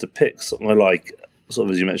 rounds, the picks I like, sort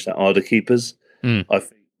of as you mentioned, are the keepers. I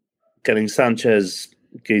think getting Sanchez,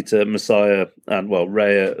 Guita, Messiah, and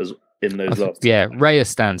Raya in those last. Yeah, Raya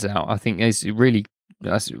stands out. I think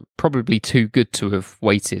that's probably too good to have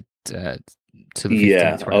waited to the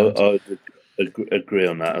 15th round. I agree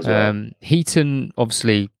on that as well. Heaton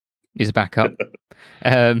obviously is a backup.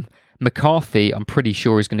 McCarthy, I'm pretty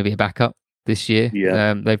sure, is going to be a backup this year.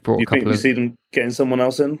 Yeah. They've brought a couple of. You see them getting someone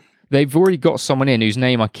else in? They've already got someone in whose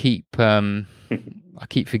name I keep forgetting.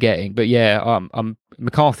 But yeah,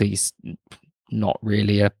 McCarthy's not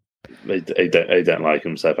really a. They don't like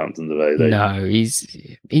him, Southampton, do they? No,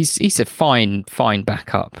 he's a fine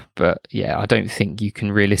backup, but yeah, I don't think you can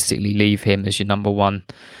realistically leave him as your number one.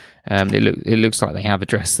 It looks like they have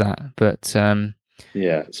addressed that, but So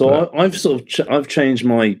I've changed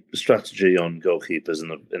my strategy on goalkeepers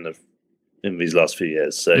in these last few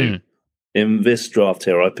years. So in this draft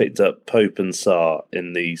here, I picked up Pope and Sarr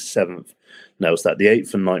in the 7th. No, was that the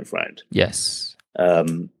 8th and 9th round? Yes.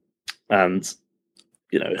 And because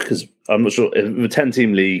I'm not sure in the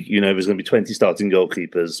 10-team league, there's going to be 20 starting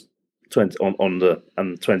goalkeepers, 20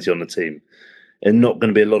 and 20 on the team, and not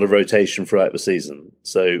going to be a lot of rotation throughout the season.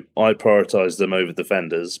 So I prioritise them over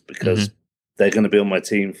defenders because they're going to be on my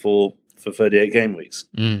team for 38 game weeks.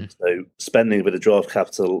 So spending a bit of draft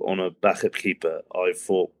capital on a backup keeper, I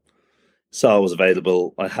thought Sarr was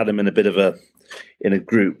available. I had him in a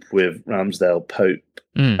group with Ramsdale, Pope,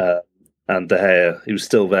 and De Gea. He was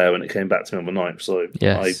still there when it came back to me on the 9th. So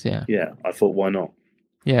I thought, why not?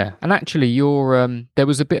 Yeah, and actually, there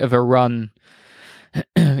was a bit of a run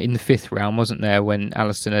in the 5th round, wasn't there, when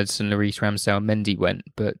Alisson, Ederson, Lloris, Ramsdale, and Mendy went?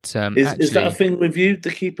 But is that a thing with you,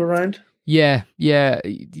 the keeper round? Yeah.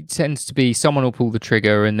 It tends to be someone will pull the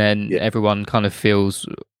trigger, and then everyone kind of feels,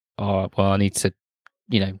 I need to,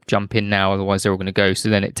 jump in now, otherwise they're all going to go. So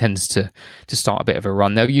then it tends to start a bit of a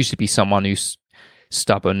run. There'll usually be someone who's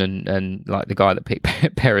stubborn and like the guy that picked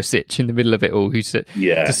Perisic in the middle of it all, who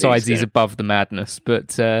decides he's above the madness.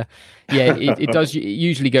 But it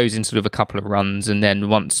usually goes in sort of a couple of runs, and then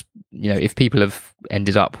once if people have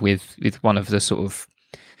ended up with one of the sort of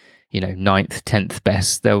 9th, 10th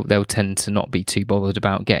best, they'll tend to not be too bothered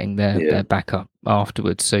about getting their backup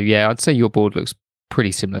afterwards. So I'd say your board looks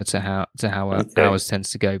pretty similar to how ours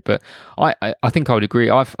tends to go. But I think I would agree.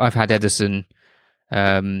 I've had Ederson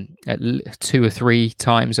at 2 or 3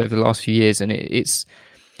 times over the last few years, and it's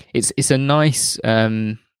a nice.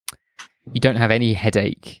 You don't have any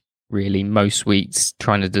headache really most weeks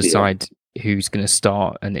trying to decide who's going to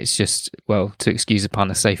start, and it's just, to excuse a pun,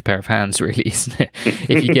 a safe pair of hands, really, isn't it?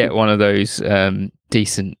 If you get one of those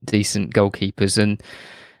decent goalkeepers, and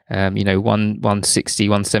 160,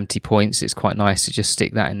 170 points, it's quite nice to just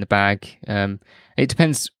stick that in the bag. It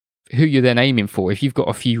depends who you're then aiming for. If you've got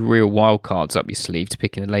a few real wild cards up your sleeve to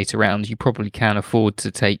pick in the later rounds, you probably can afford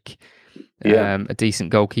to take a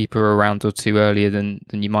decent goalkeeper a round or two earlier than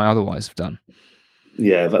you might otherwise have done.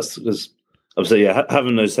 Yeah, that's because obviously,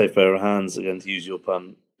 having those safe pair of hands, again, to use your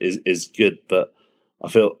pun, is good. But I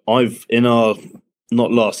feel in our,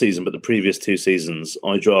 not last season, but the previous 2 seasons,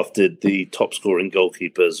 I drafted the top scoring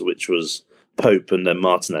goalkeepers, which was Pope and then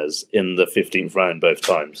Martinez, in the 15th round both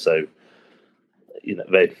times. So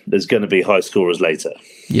there's going to be high scorers later.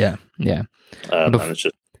 Yeah. And it's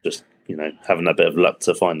just having that bit of luck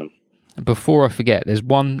to find them. Before I forget, there's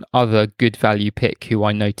one other good value pick who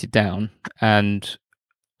I noted down, and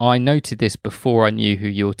I noted this before I knew who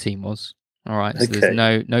your team was. All right, so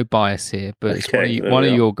there's no bias here, but it's one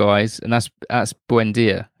of your guys, and that's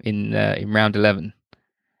Buendia in round 11.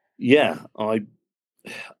 Yeah, I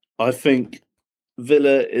think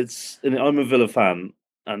Villa. I'm a Villa fan,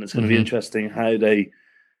 and it's going to be interesting how it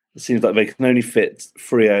seems like they can only fit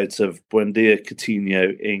 3 out of Buendia,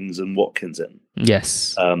 Coutinho, Ings, and Watkins in.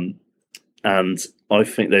 Yes. And I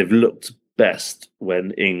think they've looked best when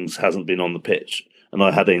Ings hasn't been on the pitch. And I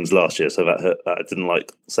had Ings last year, so that hurt. I didn't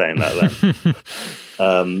like saying that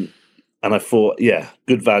then. And I thought,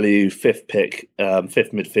 good value, 5th pick,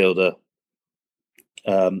 5th midfielder.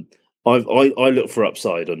 I look for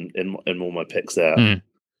upside in all my picks there.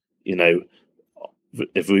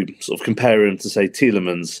 If we sort of compare him to, say,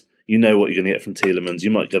 Tielemans, you know what you're going to get from Tielemans. You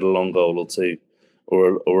might get a long goal or two,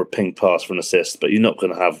 or a ping pass for an assist, but you're not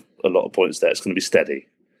going to have a lot of points there. It's going to be steady.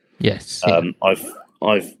 Yes. I've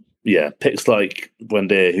picks like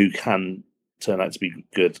Buendia who can turn out to be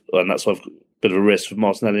good, and that's why I've got a bit of a risk with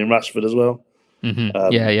Martinelli and Rashford as well.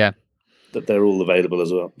 That they're all available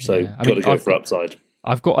as well. So got to go for upside.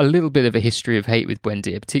 I've got a little bit of a history of hate with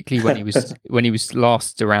Buendia, particularly when he was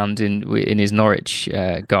last around in his Norwich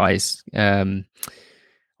guys.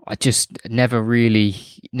 I just never really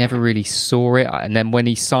saw it. And then when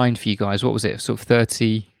he signed for you guys, what was it? Sort of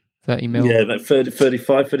 30 mil? Yeah, like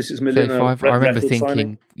 35, 36 million. 35. I remember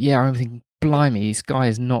thinking, blimey, this guy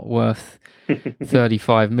is not worth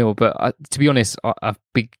 35 mil. But to be honest, I've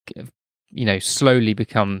slowly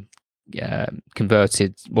become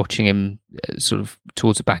converted watching him sort of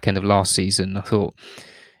towards the back end of last season. I thought,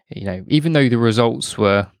 even though the results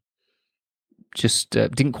were just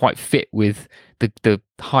didn't quite fit with the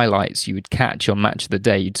highlights you would catch on Match of the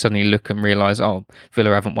Day, you'd suddenly look and realise, oh,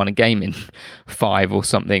 Villa haven't won a game in 5 or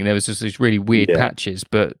something. There was just these really weird patches,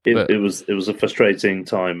 but it was a frustrating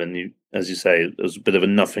time, and as you say, it was a bit of a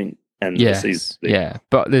nothing end of the season. Yeah,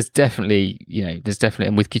 but there's definitely,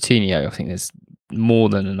 and with Coutinho, I think there's more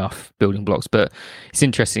than enough building blocks. But it's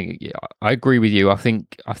interesting. I agree with you. I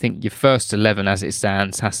think your first 11 as it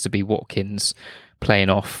stands has to be Watkins playing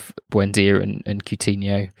off Buendia and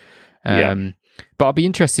Coutinho. But I'll be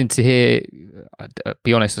interested to hear. I'll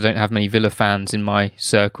be honest, I don't have many Villa fans in my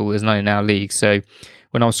circle. There's none in our league. So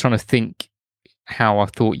when I was trying to think how I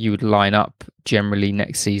thought you would line up generally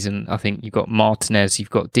next season, I think you've got Martinez, you've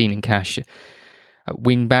got Dean and Cash at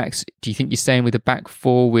wing backs. Do you think you're staying with a back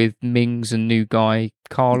 4 with Mings and new guy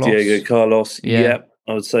Carlos? Diego Carlos. Yeah,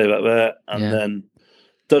 I would say about that. And then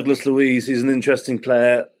Douglas Luiz, he's an interesting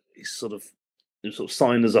player. He's sort of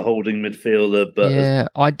signed as a holding midfielder, but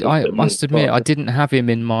I must admit I didn't have him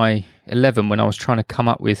in my 11 when I was trying to come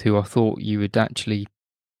up with who I thought you would actually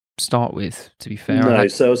start with. To be fair,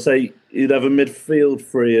 so I'll say you'd have a midfield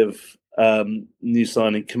free of new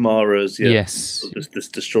signing Kamara as this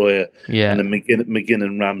destroyer, and then McGinn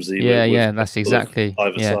and Ramsey. That's exactly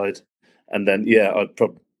either side, and then I'd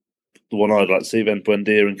probably the one I'd like to see then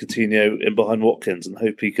Buendia and Coutinho in behind Watkins, and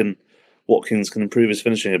hope Watkins can improve his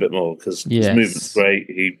finishing a bit more, because his movement's great.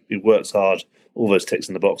 He works hard, all those ticks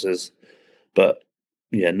in the boxes, but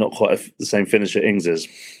not quite the same finisher Ings is.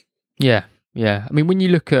 Yeah. I mean, when you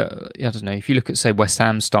look at, I don't know, if you look at say West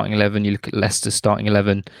Ham's starting 11, you look at Leicester's starting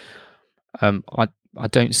 11. I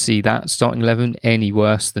don't see that starting 11 any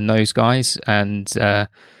worse than those guys, and the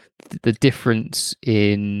difference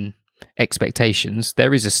in expectations,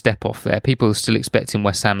 there is a step off there. People are still expecting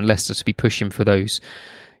West Ham and Leicester to be pushing for those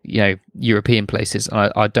European places.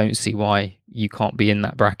 I don't see why you can't be in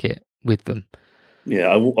that bracket with them. Yeah,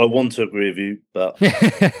 I want to agree with you, but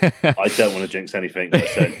I don't want to jinx anything.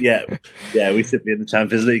 So, we should be in the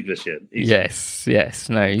Champions League this year. Yes.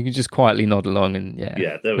 No, you can just quietly nod along and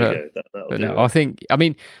there we go.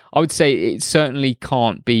 I would say it certainly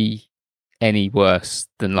can't be any worse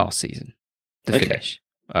than last season. The finish,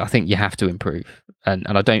 I think you have to improve, and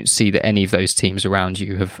I don't see that any of those teams around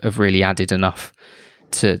you have really added enough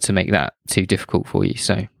to make that too difficult for you.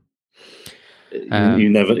 So you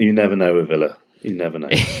never know with Villa. You never know.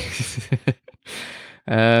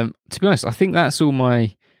 To be honest, I think that's all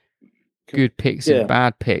my good picks and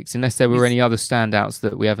bad picks, unless there were any other standouts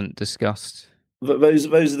that we haven't discussed. Those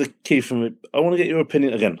are the key from it. I want to get your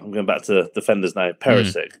opinion again. I'm going back to defenders now.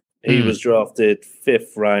 Perisic. He was drafted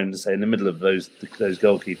 5th round, say in the middle of those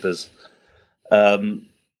goalkeepers.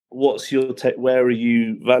 What's your take? Where are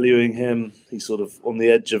you valuing him? He's sort of on the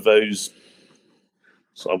edge of those.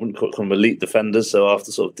 So I wouldn't call them elite defenders. So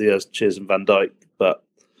after sort of Diaz, Chiz, and Van Dijk, but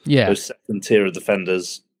those second tier of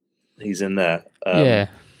defenders, he's in there.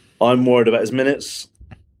 I'm worried about his minutes.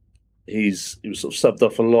 He was sort of subbed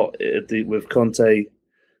off a lot with Conte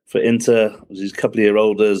for Inter. He's a couple of years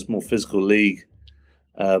older, more physical league.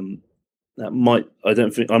 I'm not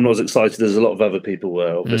as excited as a lot of other people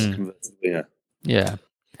were of this converted winger. Yeah.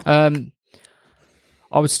 I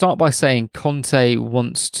would start by saying Conte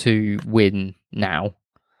wants to win now.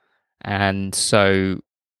 And so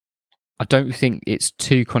I don't think it's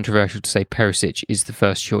too controversial to say Perisic is the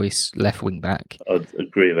first choice left wing back. I'd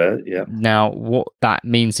agree with that, yeah. Now, what that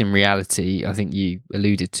means in reality, I think you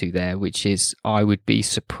alluded to there, which is I would be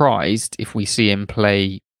surprised if we see him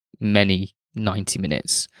play many 90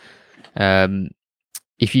 minutes.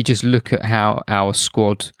 If you just look at how our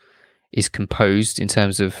squad is composed in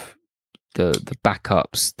terms of the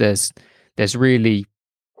backups, there's really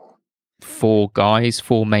four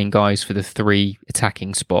main guys for the 3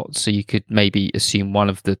 attacking spots. So you could maybe assume one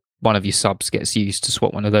of your subs gets used to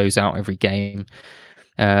swap one of those out every game.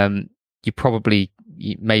 You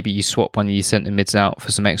swap one of your centre mids out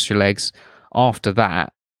for some extra legs. After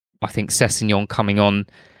that, I think Sessegnon coming on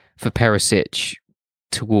for Perisic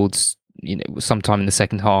towards sometime in the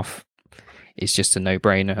second half it's just a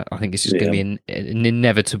no-brainer. I think it's just going to be an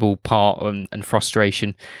inevitable part and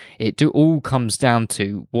frustration. It all comes down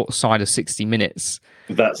to what side of 60 minutes.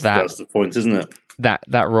 That's the point, isn't it?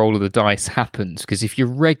 That roll of the dice happens, because if you're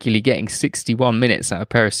regularly getting 61 minutes out of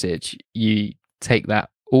Perisic, you take that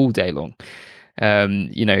all day long.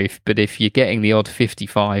 If you're getting the odd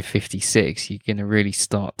 55, 56, you're going to really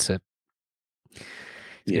start to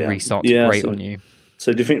grate on you.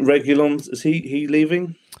 So do you think Reguilon, is he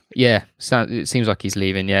leaving? Yeah, it seems like he's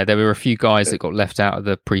leaving. Yeah, there were a few guys that got left out of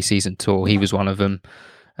the pre-season tour. He was one of them.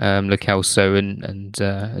 Lo Celso and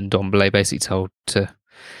Ndombele basically told to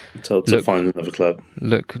find another club.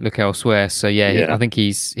 Look elsewhere. So I think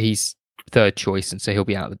he's third choice, and so he'll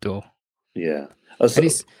be out the door. Yeah.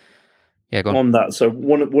 Go on. On that, so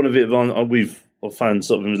one of it we've found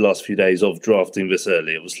sort of in the last few days of drafting this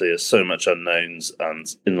early. Obviously, there's so much unknowns,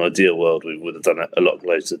 and in an ideal world, we would have done it a lot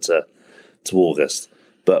closer to August.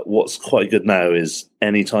 But what's quite good now is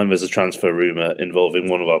anytime there's a transfer rumour involving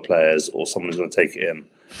one of our players or someone's going to take it in,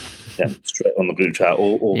 straight on the group chat,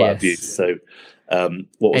 all that abuse. So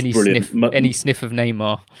what was brilliant? Any sniff of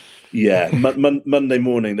Neymar. Yeah, Monday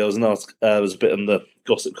morning there was an article, there was a bit in the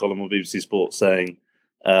gossip column on BBC Sports saying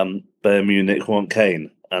Bayern Munich want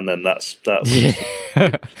Kane, and then that's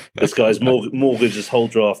this guy's mortgaged his whole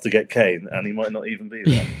draft to get Kane, and he might not even be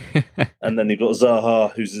there. And then you've got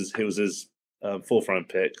Zaha, who was his fourth round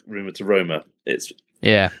pick, rumoured to Roma. So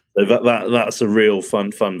that's a real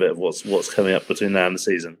fun bit of what's coming up between now and the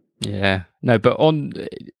season. Yeah, no, but on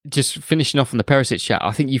just finishing off on the Perisic chat,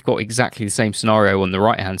 I think you've got exactly the same scenario on the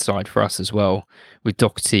right hand side for us as well, with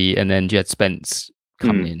Doherty and then Jed Spence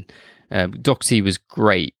coming in. Doherty was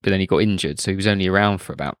great, but then he got injured, so he was only around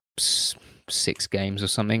for about 6 games or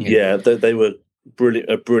something. Yeah, they were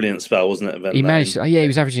a brilliant spell, wasn't it? He managed. He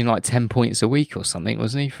was averaging like 10 points a week or something,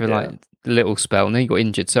 wasn't he, for like a little spell, and then he got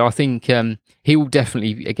injured. So I think he will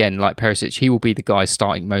definitely, again, like Perisic, he will be the guy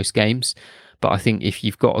starting most games. But I think if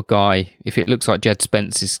you've got a guy, if it looks like Jed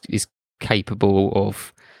Spence is capable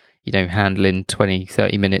of, handling 20,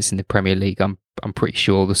 30 minutes in the Premier League, I'm pretty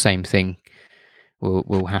sure the same thing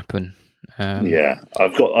will happen.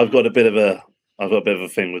 I've got a bit of a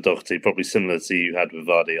thing with Doherty, probably similar to you had with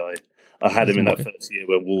Vardy. I had him in that first year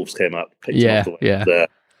when Wolves came up, picked him up the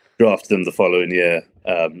drafted him the following year.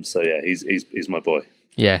 He's my boy.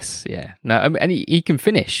 Yes, yeah. No, and he can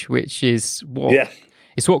finish, which is what. Yeah.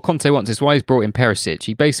 It's what Conte wants. It's why he's brought in Perisic.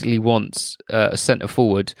 He basically wants a centre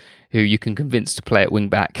forward who you can convince to play at wing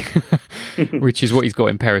back, which is what he's got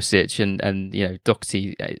in Perisic. And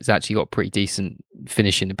Doherty has actually got pretty decent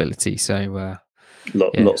finishing ability. So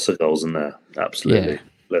lots of goals in there. Absolutely.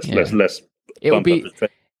 Yeah. Let's it'll be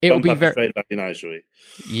very trade back in Ivory.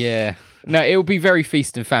 Yeah. No, it'll be very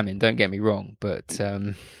feast and famine. Don't get me wrong, but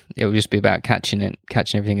it'll just be about catching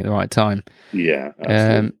everything at the right time. Yeah.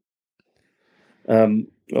 Absolutely.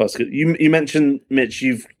 That's good. You mentioned, Mitch,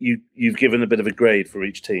 you've given a bit of a grade for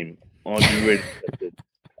each team. I'd be really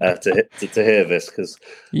interested to hear this, because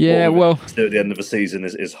to do at the end of the season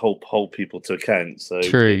is hold people to account. So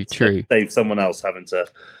true. Save someone else having to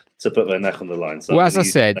put their neck on the line. So as I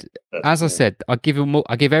said, I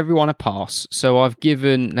give everyone a pass. So I've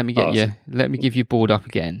given. Let me give you board up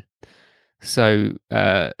again. So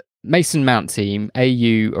Mason Mount team,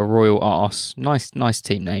 AU a royal arse. Nice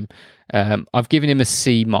team name. I've given him a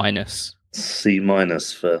C-. C-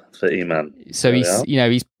 for E-Man. So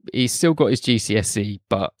he's still got his GCSE,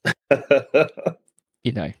 but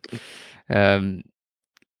and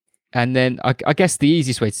then I guess the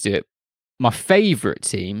easiest way to do it, my favourite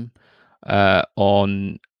team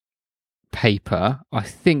on paper, I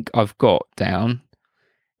think I've got down,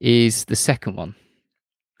 is the second one.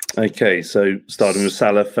 Okay, so starting with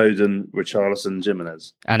Salah, Foden, Richarlison,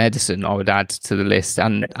 Jimenez, and Ederson, I would add to the list,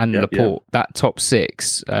 and Laporte. Yeah. That top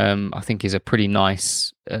 6, I think, is a pretty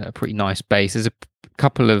nice base. There's a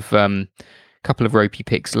couple of ropey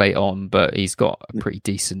picks late on, but he's got a pretty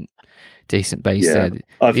decent base there.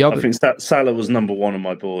 I think Salah was number 1 on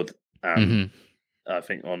my board, and I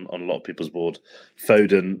think on a lot of people's board.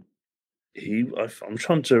 Foden, I'm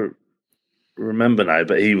trying to remember now,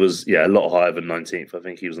 but he was a lot higher than 19th. I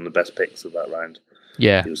think he was on the best picks of that round.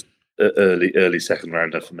 Yeah, he was early second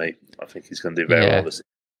rounder for me. I think he's going to do very well this year.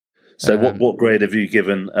 So what grade have you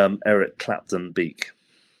given Eric Clapton Beak?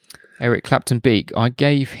 Eric Clapton Beak, I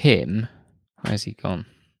gave him, where's he gone?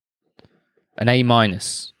 An A-.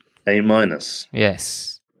 A-.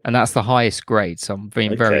 Yes. And that's the highest grade, so I'm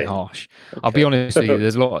being very harsh. Okay. I'll be honest with you,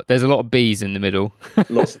 there's a lot of B's in the middle.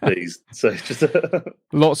 Lots of B's. So just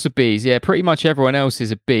lots of B's, yeah. Pretty much everyone else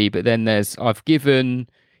is a B, but then I've given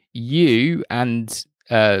you and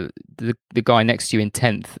the guy next to you in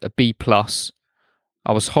 10th, a B plus.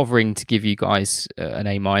 I was hovering to give you guys an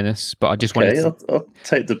A minus, but I just wanted to, I'll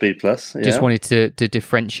take the B plus. Yeah. Just wanted to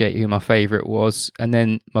differentiate who my favourite was, and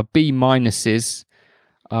then my B minuses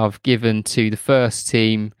I've given to the first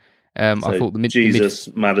team. I thought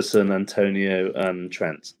Maddison, Antonio, and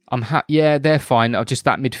Trent. Yeah, they're fine. Just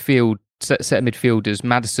that midfield set of midfielders: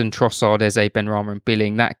 Maddison, Trossard, Eze, Benrahma, and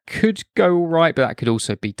Billing. That could go all right, but that could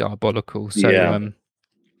also be diabolical. So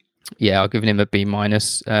I've given him a B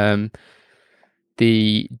minus.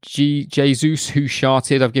 The Jesus who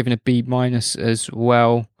sharted, I've given a B minus as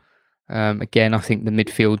well. Again, I think the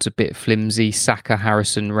midfield's a bit flimsy. Saka,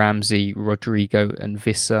 Harrison, Ramsey, Rodrigo, and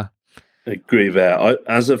Visser. I agree there.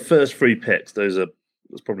 As a first three picks, that's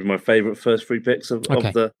probably my favourite first three picks of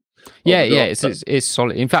the. It's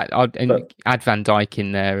solid. In fact, I'd add Van Dijk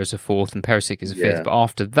in there as a fourth and Perisic as a fifth. But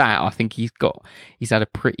after that, I think he's had a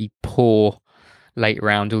pretty poor late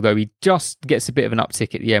round. Although he just gets a bit of an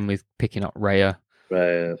uptick at the end with picking up Raya.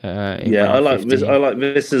 I like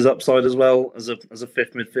Visser's upside as well as a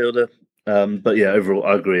fifth midfielder. But overall,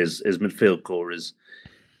 I agree. His midfield core is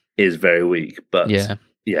very weak. But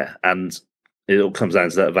and it all comes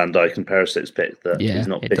down to that Van Dijk and Perisic's pick that he's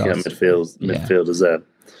not picking up midfielders there.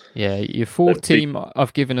 Yeah, your fourth team,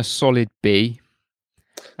 I've given a solid B.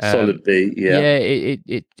 Solid B, yeah.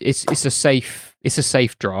 Yeah, it's a safe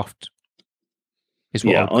draft. Is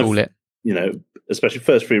what I'd call it. Especially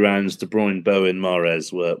first three rounds, De Bruyne, Bowen,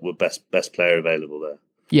 Mahrez were best player available there.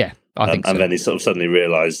 Yeah, I think so. And then he sort of suddenly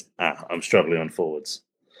realised, I'm struggling on forwards.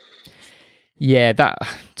 Yeah, that,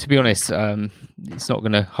 to be honest, it's not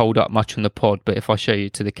going to hold up much on the pod, but if I show you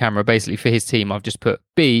to the camera, basically for his team, I've just put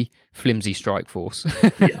B, flimsy strike force.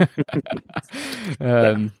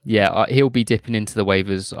 He'll be dipping into the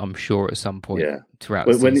waivers, I'm sure, at some point throughout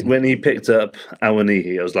the season. When he picked up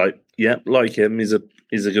Awoniyi, I was like, like him, he's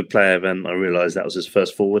a good player. Then I realised that was his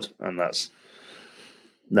first forward, and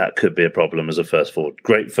that could be a problem as a first forward.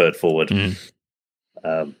 Great third forward.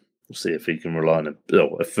 We'll see if he can rely on him.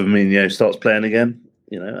 If Firmino starts playing again,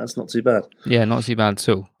 that's not too bad. Yeah, not too bad at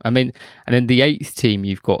all. I mean, and then the eighth team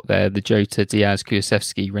you've got there, the Jota, Diaz,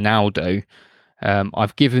 Kulusevski, Ronaldo.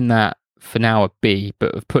 I've given that for now a B,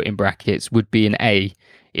 but I've put in brackets would be an A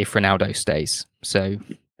if Ronaldo stays. So,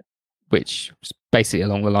 which is basically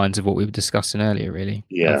along the lines of what we were discussing earlier, really.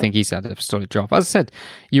 Yeah. I think he's had a solid draft. As I said,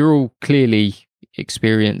 you're all clearly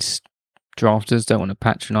experienced drafters. Don't want to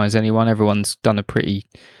patronise anyone. Everyone's done a pretty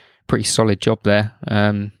solid job there.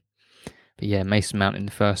 But yeah, Mason Mount in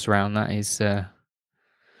the first round, it's a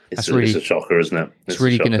shocker, isn't it? It's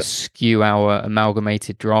really going to skew our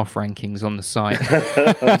amalgamated draft rankings on the site.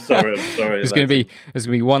 I'm sorry. There's going to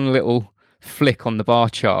be one little flick on the bar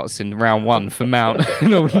charts in round one for Mount.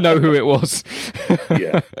 No one know who it was.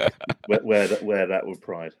 Wear that with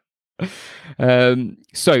pride.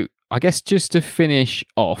 So I guess just to finish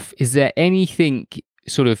off, is there anything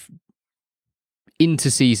sort of into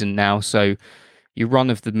season now? So your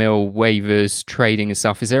run-of-the-mill waivers, trading and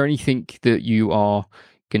stuff. Is there anything that you are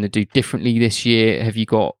going to do differently this year? Have you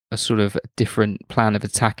got a sort of different plan of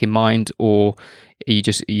attack in mind, or are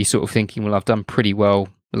you sort of thinking, well, I've done pretty well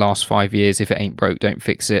the last 5 years. If it ain't broke, don't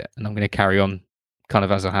fix it, and I'm going to carry on kind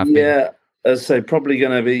of as I have been? Yeah, as I say, probably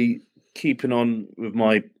going to be keeping on with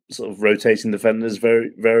my sort of rotating defenders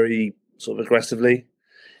very, very sort of aggressively.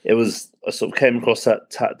 I sort of came across that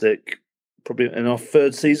tactic probably in our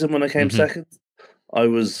third season when I came second. I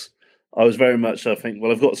was very much, I think,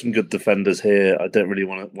 well, I've got some good defenders here. I don't really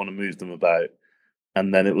want to move them about.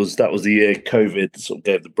 And then that was the year COVID sort of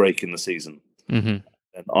gave the break in the season. And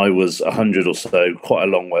I was 100 or so, quite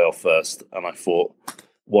a long way off first. And I thought,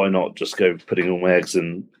 why not just go putting all my eggs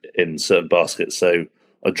in certain baskets? So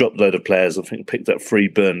I dropped a load of players. I think picked up 3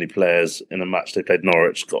 Burnley players in a match they played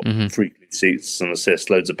Norwich, got 3 clean seats and assists,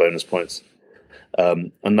 loads of bonus points.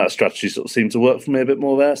 And that strategy sort of seemed to work for me a bit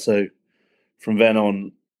more there. So from then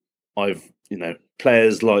on, I've,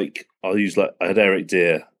 players like, I had Eric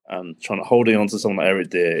Dier, and holding on to someone like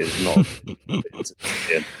Eric Dier is not,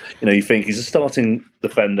 you think he's a starting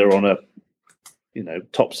defender on a,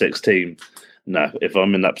 top 6 team. No, if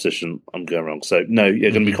I'm in that position, I'm going wrong. So no,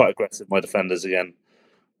 you're going to be quite aggressive, my defenders again.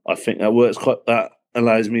 I think that works that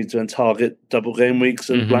allows me to target double game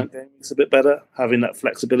weeks and blank game weeks a bit better, having that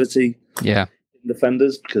flexibility in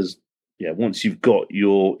defenders, because once you've got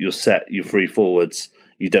your free forwards,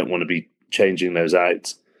 you don't want to be changing those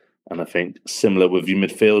out. And I think similar with your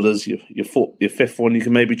midfielders, your fifth one you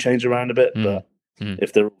can maybe change around a bit, but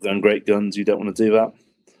if they're all going great guns, you don't want to do that.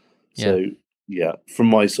 So from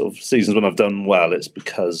my sort of seasons when I've done well, it's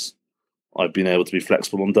because I've been able to be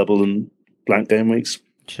flexible on double and blank game weeks.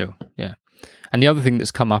 Sure, yeah. And the other thing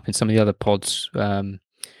that's come up in some of the other pods, and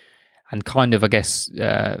kind of, I guess,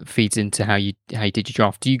 feeds into how you did your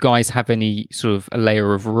draft. Do you guys have any sort of a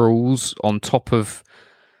layer of rules on top of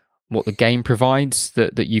what the game provides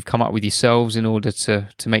that you've come up with yourselves in order to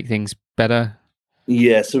make things better?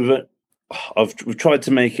 Yeah, so we've tried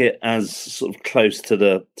to make it as sort of close to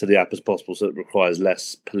the app as possible, so it requires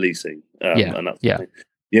less policing. And that's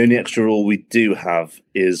the only extra rule we do have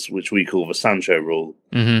is, which we call the Sancho rule,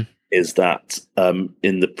 is that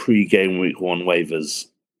in the pre-game week 1 waivers,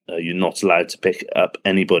 you're not allowed to pick up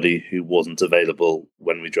anybody who wasn't available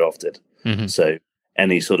when we drafted. So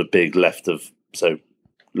any sort of big so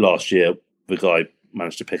last year the guy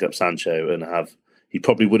managed to pick up Sancho and he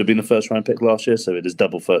probably would have been a first round pick last year, so it is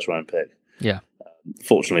double first round pick. Yeah.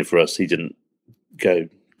 Fortunately for us, he didn't go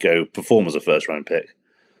perform as a first round pick.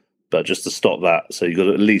 But just to stop that, so you've got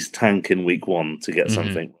to at least tank in week 1 to get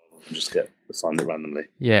something, and just get assigned it randomly.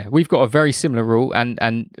 Yeah, we've got a very similar rule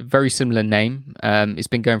and very similar name. It's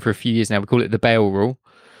been going for a few years now. We call it the Bale rule.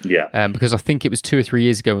 Yeah. Because I think it was 2 or 3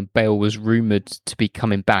 years ago when Bale was rumoured to be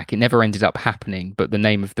coming back. It never ended up happening, but the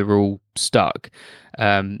name of the rule stuck.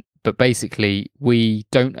 But basically, we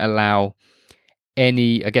don't allow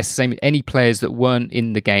any players that weren't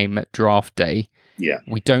in the game at draft day. Yeah.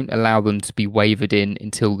 We don't allow them to be wavered in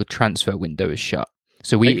until the transfer window is shut.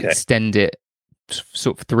 So we extend it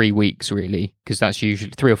sort of 3 weeks, really, because that's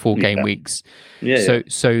usually 3 or 4 game weeks. So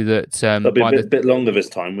that it'll be a bit longer this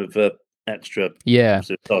time with the extra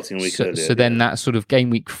starting a week earlier. So then that sort of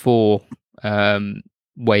game week 4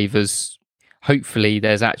 waivers, hopefully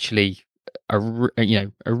there's actually a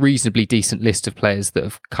reasonably decent list of players that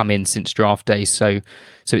have come in since draft day. So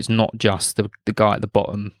it's not just the guy at the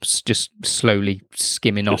bottom just slowly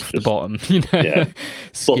skimming off the bottom. Yeah,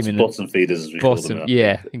 bottom feeders, as we call them.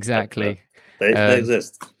 Yeah, exactly. They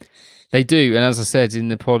exist. They do, and as I said in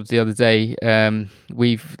the pod the other day,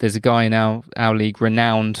 there's a guy in our league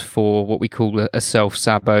renowned for what we call a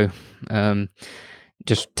self-sabo,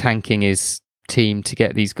 just tanking his team to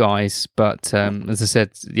get these guys. But as I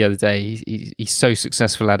said the other day, he's so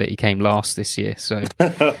successful at it, he came last this year. So I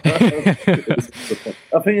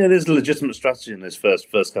think it is a legitimate strategy in this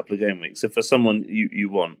first couple of game weeks. If for someone you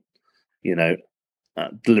want,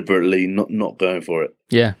 deliberately not going for it.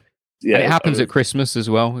 Yeah. And it happens at Christmas as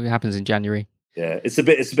well. It happens in January. Yeah, it's a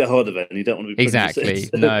bit harder then. You don't want to be exactly.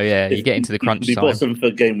 No, yeah, you get into the crunch time. You bottom for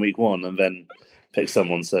game week 1 and then pick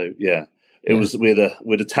someone. So yeah, was we had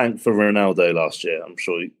a tank for Ronaldo last year. I'm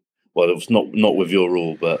sure. It was not with your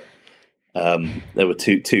rule, but there were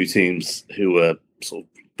two teams who were sort of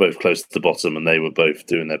both close to the bottom, and they were both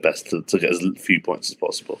doing their best to get as few points as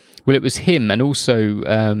possible. Well, it was him, and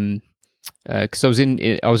also. Because I was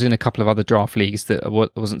in a couple of other draft leagues that I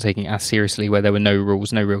wasn't taking as seriously, where there were no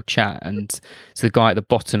rules, no real chat, and so the guy at the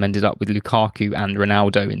bottom ended up with Lukaku and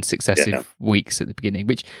Ronaldo in successive weeks at the beginning,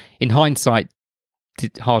 which in hindsight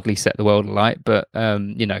did hardly set the world alight, but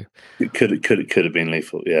it could have been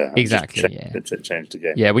lethal. Yeah, exactly. It changed the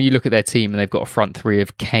game. Yeah, when you look at their team and they've got a front three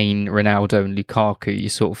of Kane, Ronaldo, and Lukaku, you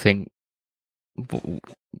sort of think,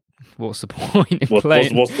 what's the point in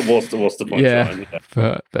playing? What's the point? Yeah,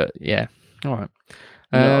 but yeah. All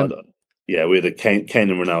right. We had Kane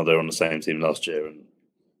and Ronaldo on the same team last year, and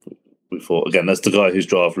we thought, again, that's the guy whose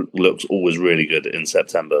draft looks always really good in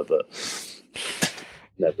September, but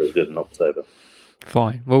never as good in October.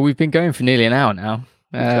 Fine. Well, we've been going for nearly an hour now.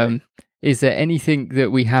 Is there anything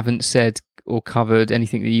that we haven't said or covered?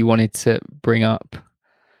 Anything that you wanted to bring up?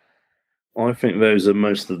 I think those are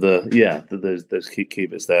most of those key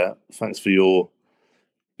bits there. Thanks for your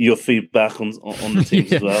feedback on the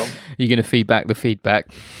teams as well. You're going to feedback the feedback.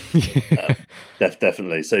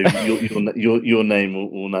 Definitely. So your name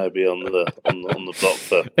will now be on the block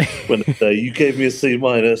for when you gave me a C-.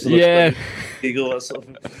 Eagle, that sort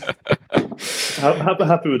of thing.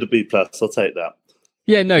 Happy with a B+. I'll take that.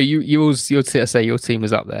 Yeah, no, your team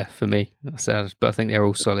was up there for me. But I think they're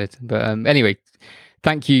all solid. But anyway,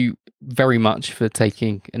 thank you very much for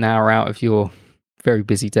taking an hour out of your very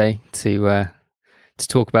busy day to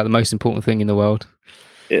talk about the most important thing in the world.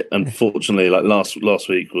 Unfortunately, like last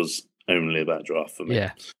week was only about draft for me.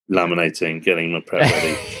 Yeah. Laminating, getting my prep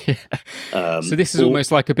ready. So this is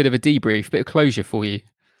almost like a bit of a debrief, bit of closure for you.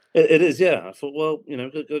 It is, yeah. I thought, well,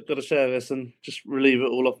 got to share this and just relieve it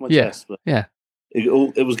all off my chest. But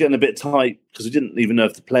it was getting a bit tight because we didn't even know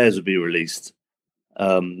if the players would be released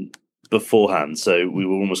beforehand. So we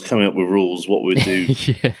were almost coming up with rules, what we'd do.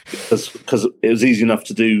 Because it was easy enough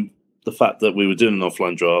to do the fact that we were doing an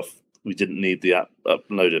offline draft. We didn't need the app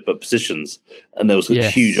uploaded, but positions. And there was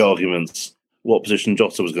huge arguments what position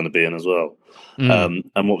Jota was going to be in as well. And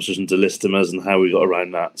what position to list him as and how we got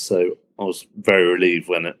around that. So was very relieved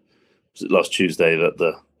when it was last Tuesday that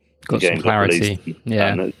the game got released,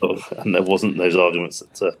 and there wasn't those arguments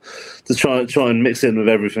to try and mix in with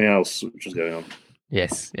everything else which was going on.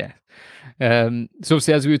 Yes, yeah. So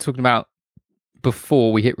obviously, as we were talking about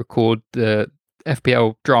before we hit record, the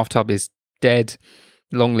FPL Draft Hub is dead.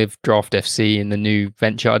 Long live Draft FC in the new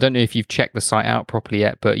venture. I don't know if you've checked the site out properly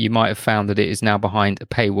yet, but you might have found that it is now behind a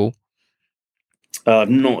paywall. I've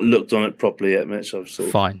not looked on it properly yet, Mitch.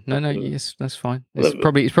 Fine. No, yes, that's fine. It's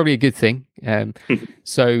probably a good thing.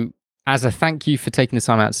 So, as a thank you for taking the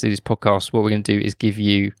time out to do this podcast, what we're going to do is give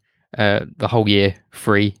you the whole year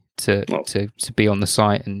free to be on the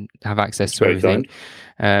site and have access to everything.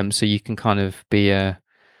 So you can kind of be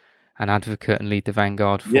an advocate and lead the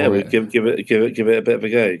vanguard for it. Give it a bit of a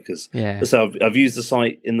go, because so I've used the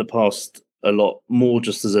site in the past a lot more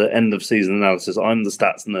just as an end of season analysis. I'm the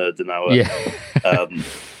stats nerd in our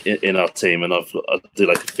in our team, and I do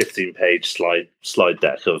like a 15-page slide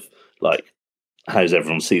deck of like how's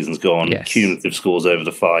everyone's season's gone, cumulative scores over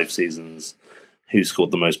the 5 seasons, who scored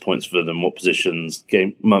the most points for them, what positions,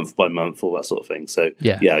 game month by month, all that sort of thing. So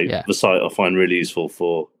the site I find really useful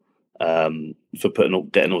for scraping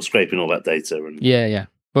all that data. And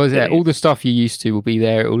well, all the stuff you're used to will be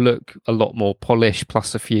there. It will look a lot more polished,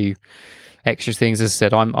 plus a few extra things. As I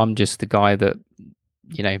said, I'm just the guy that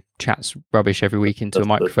chats rubbish every week into a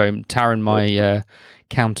microphone. Taryn, my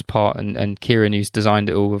counterpart, and Kieran, who's designed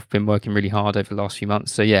it all, have been working really hard over the last few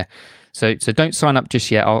months. So don't sign up just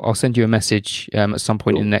yet. I'll send you a message at some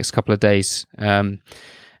point in the next couple of days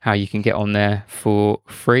how you can get on there for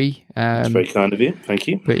free. That's very kind of you. Thank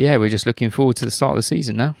you. But we're just looking forward to the start of the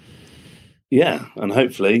season now. Yeah, and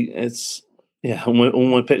hopefully it's all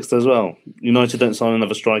my picks as well. United don't sign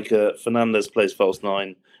another striker. Fernandes plays false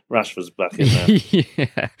 9. Rashford's back in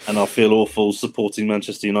there. And I feel awful supporting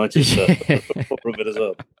Manchester United for a bit as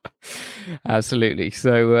well. Absolutely.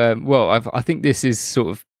 So, I think this is sort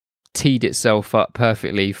of teed itself up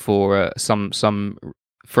perfectly for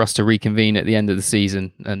for us to reconvene at the end of the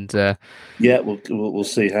season, and we'll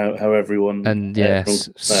see how everyone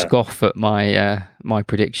scoff at my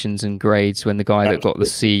predictions and grades when the guy that got the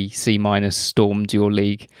C- stormed your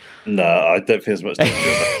league. No, I don't think as much.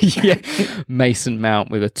 Mason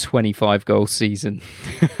Mount with a 25 goal season.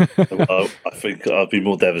 Well, I think I'd be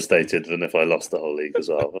more devastated than if I lost the whole league as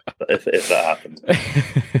well, if that happened.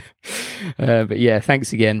 But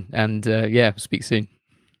thanks again, and speak soon.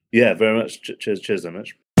 Yeah, very much. Cheers, then,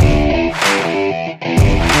 Mitch.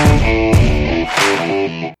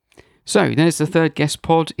 So there's the third guest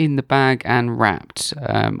pod in the bag and wrapped.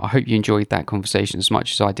 I hope you enjoyed that conversation as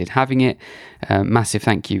much as I did having it. Massive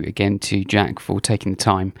thank you again to Jack for taking the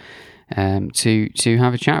time to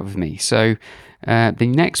have a chat with me. So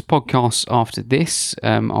the next podcast after this,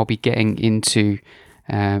 I'll be getting into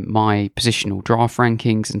my positional draft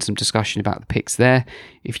rankings and some discussion about the picks there.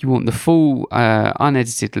 If you want the full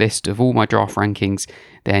unedited list of all my draft rankings,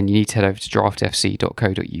 then you need to head over to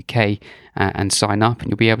draftfc.co.uk and sign up, and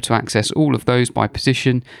you'll be able to access all of those by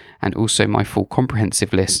position and also my full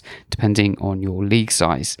comprehensive list depending on your league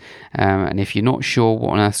size. And if you're not sure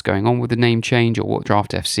what on earth's going on with the name change or what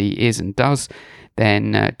Draft FC is and does,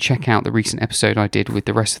 then check out the recent episode I did with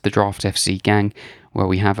the rest of the Draft FC gang, where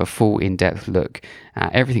we have a full in-depth look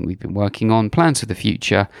at everything we've been working on, plans for the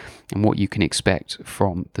future, and what you can expect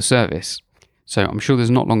from the service. So I'm sure there's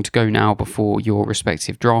not long to go now before your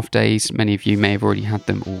respective draft days. Many of you may have already had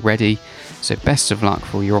them already. So best of luck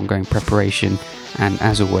for your ongoing preparation, and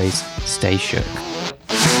as always, stay shook.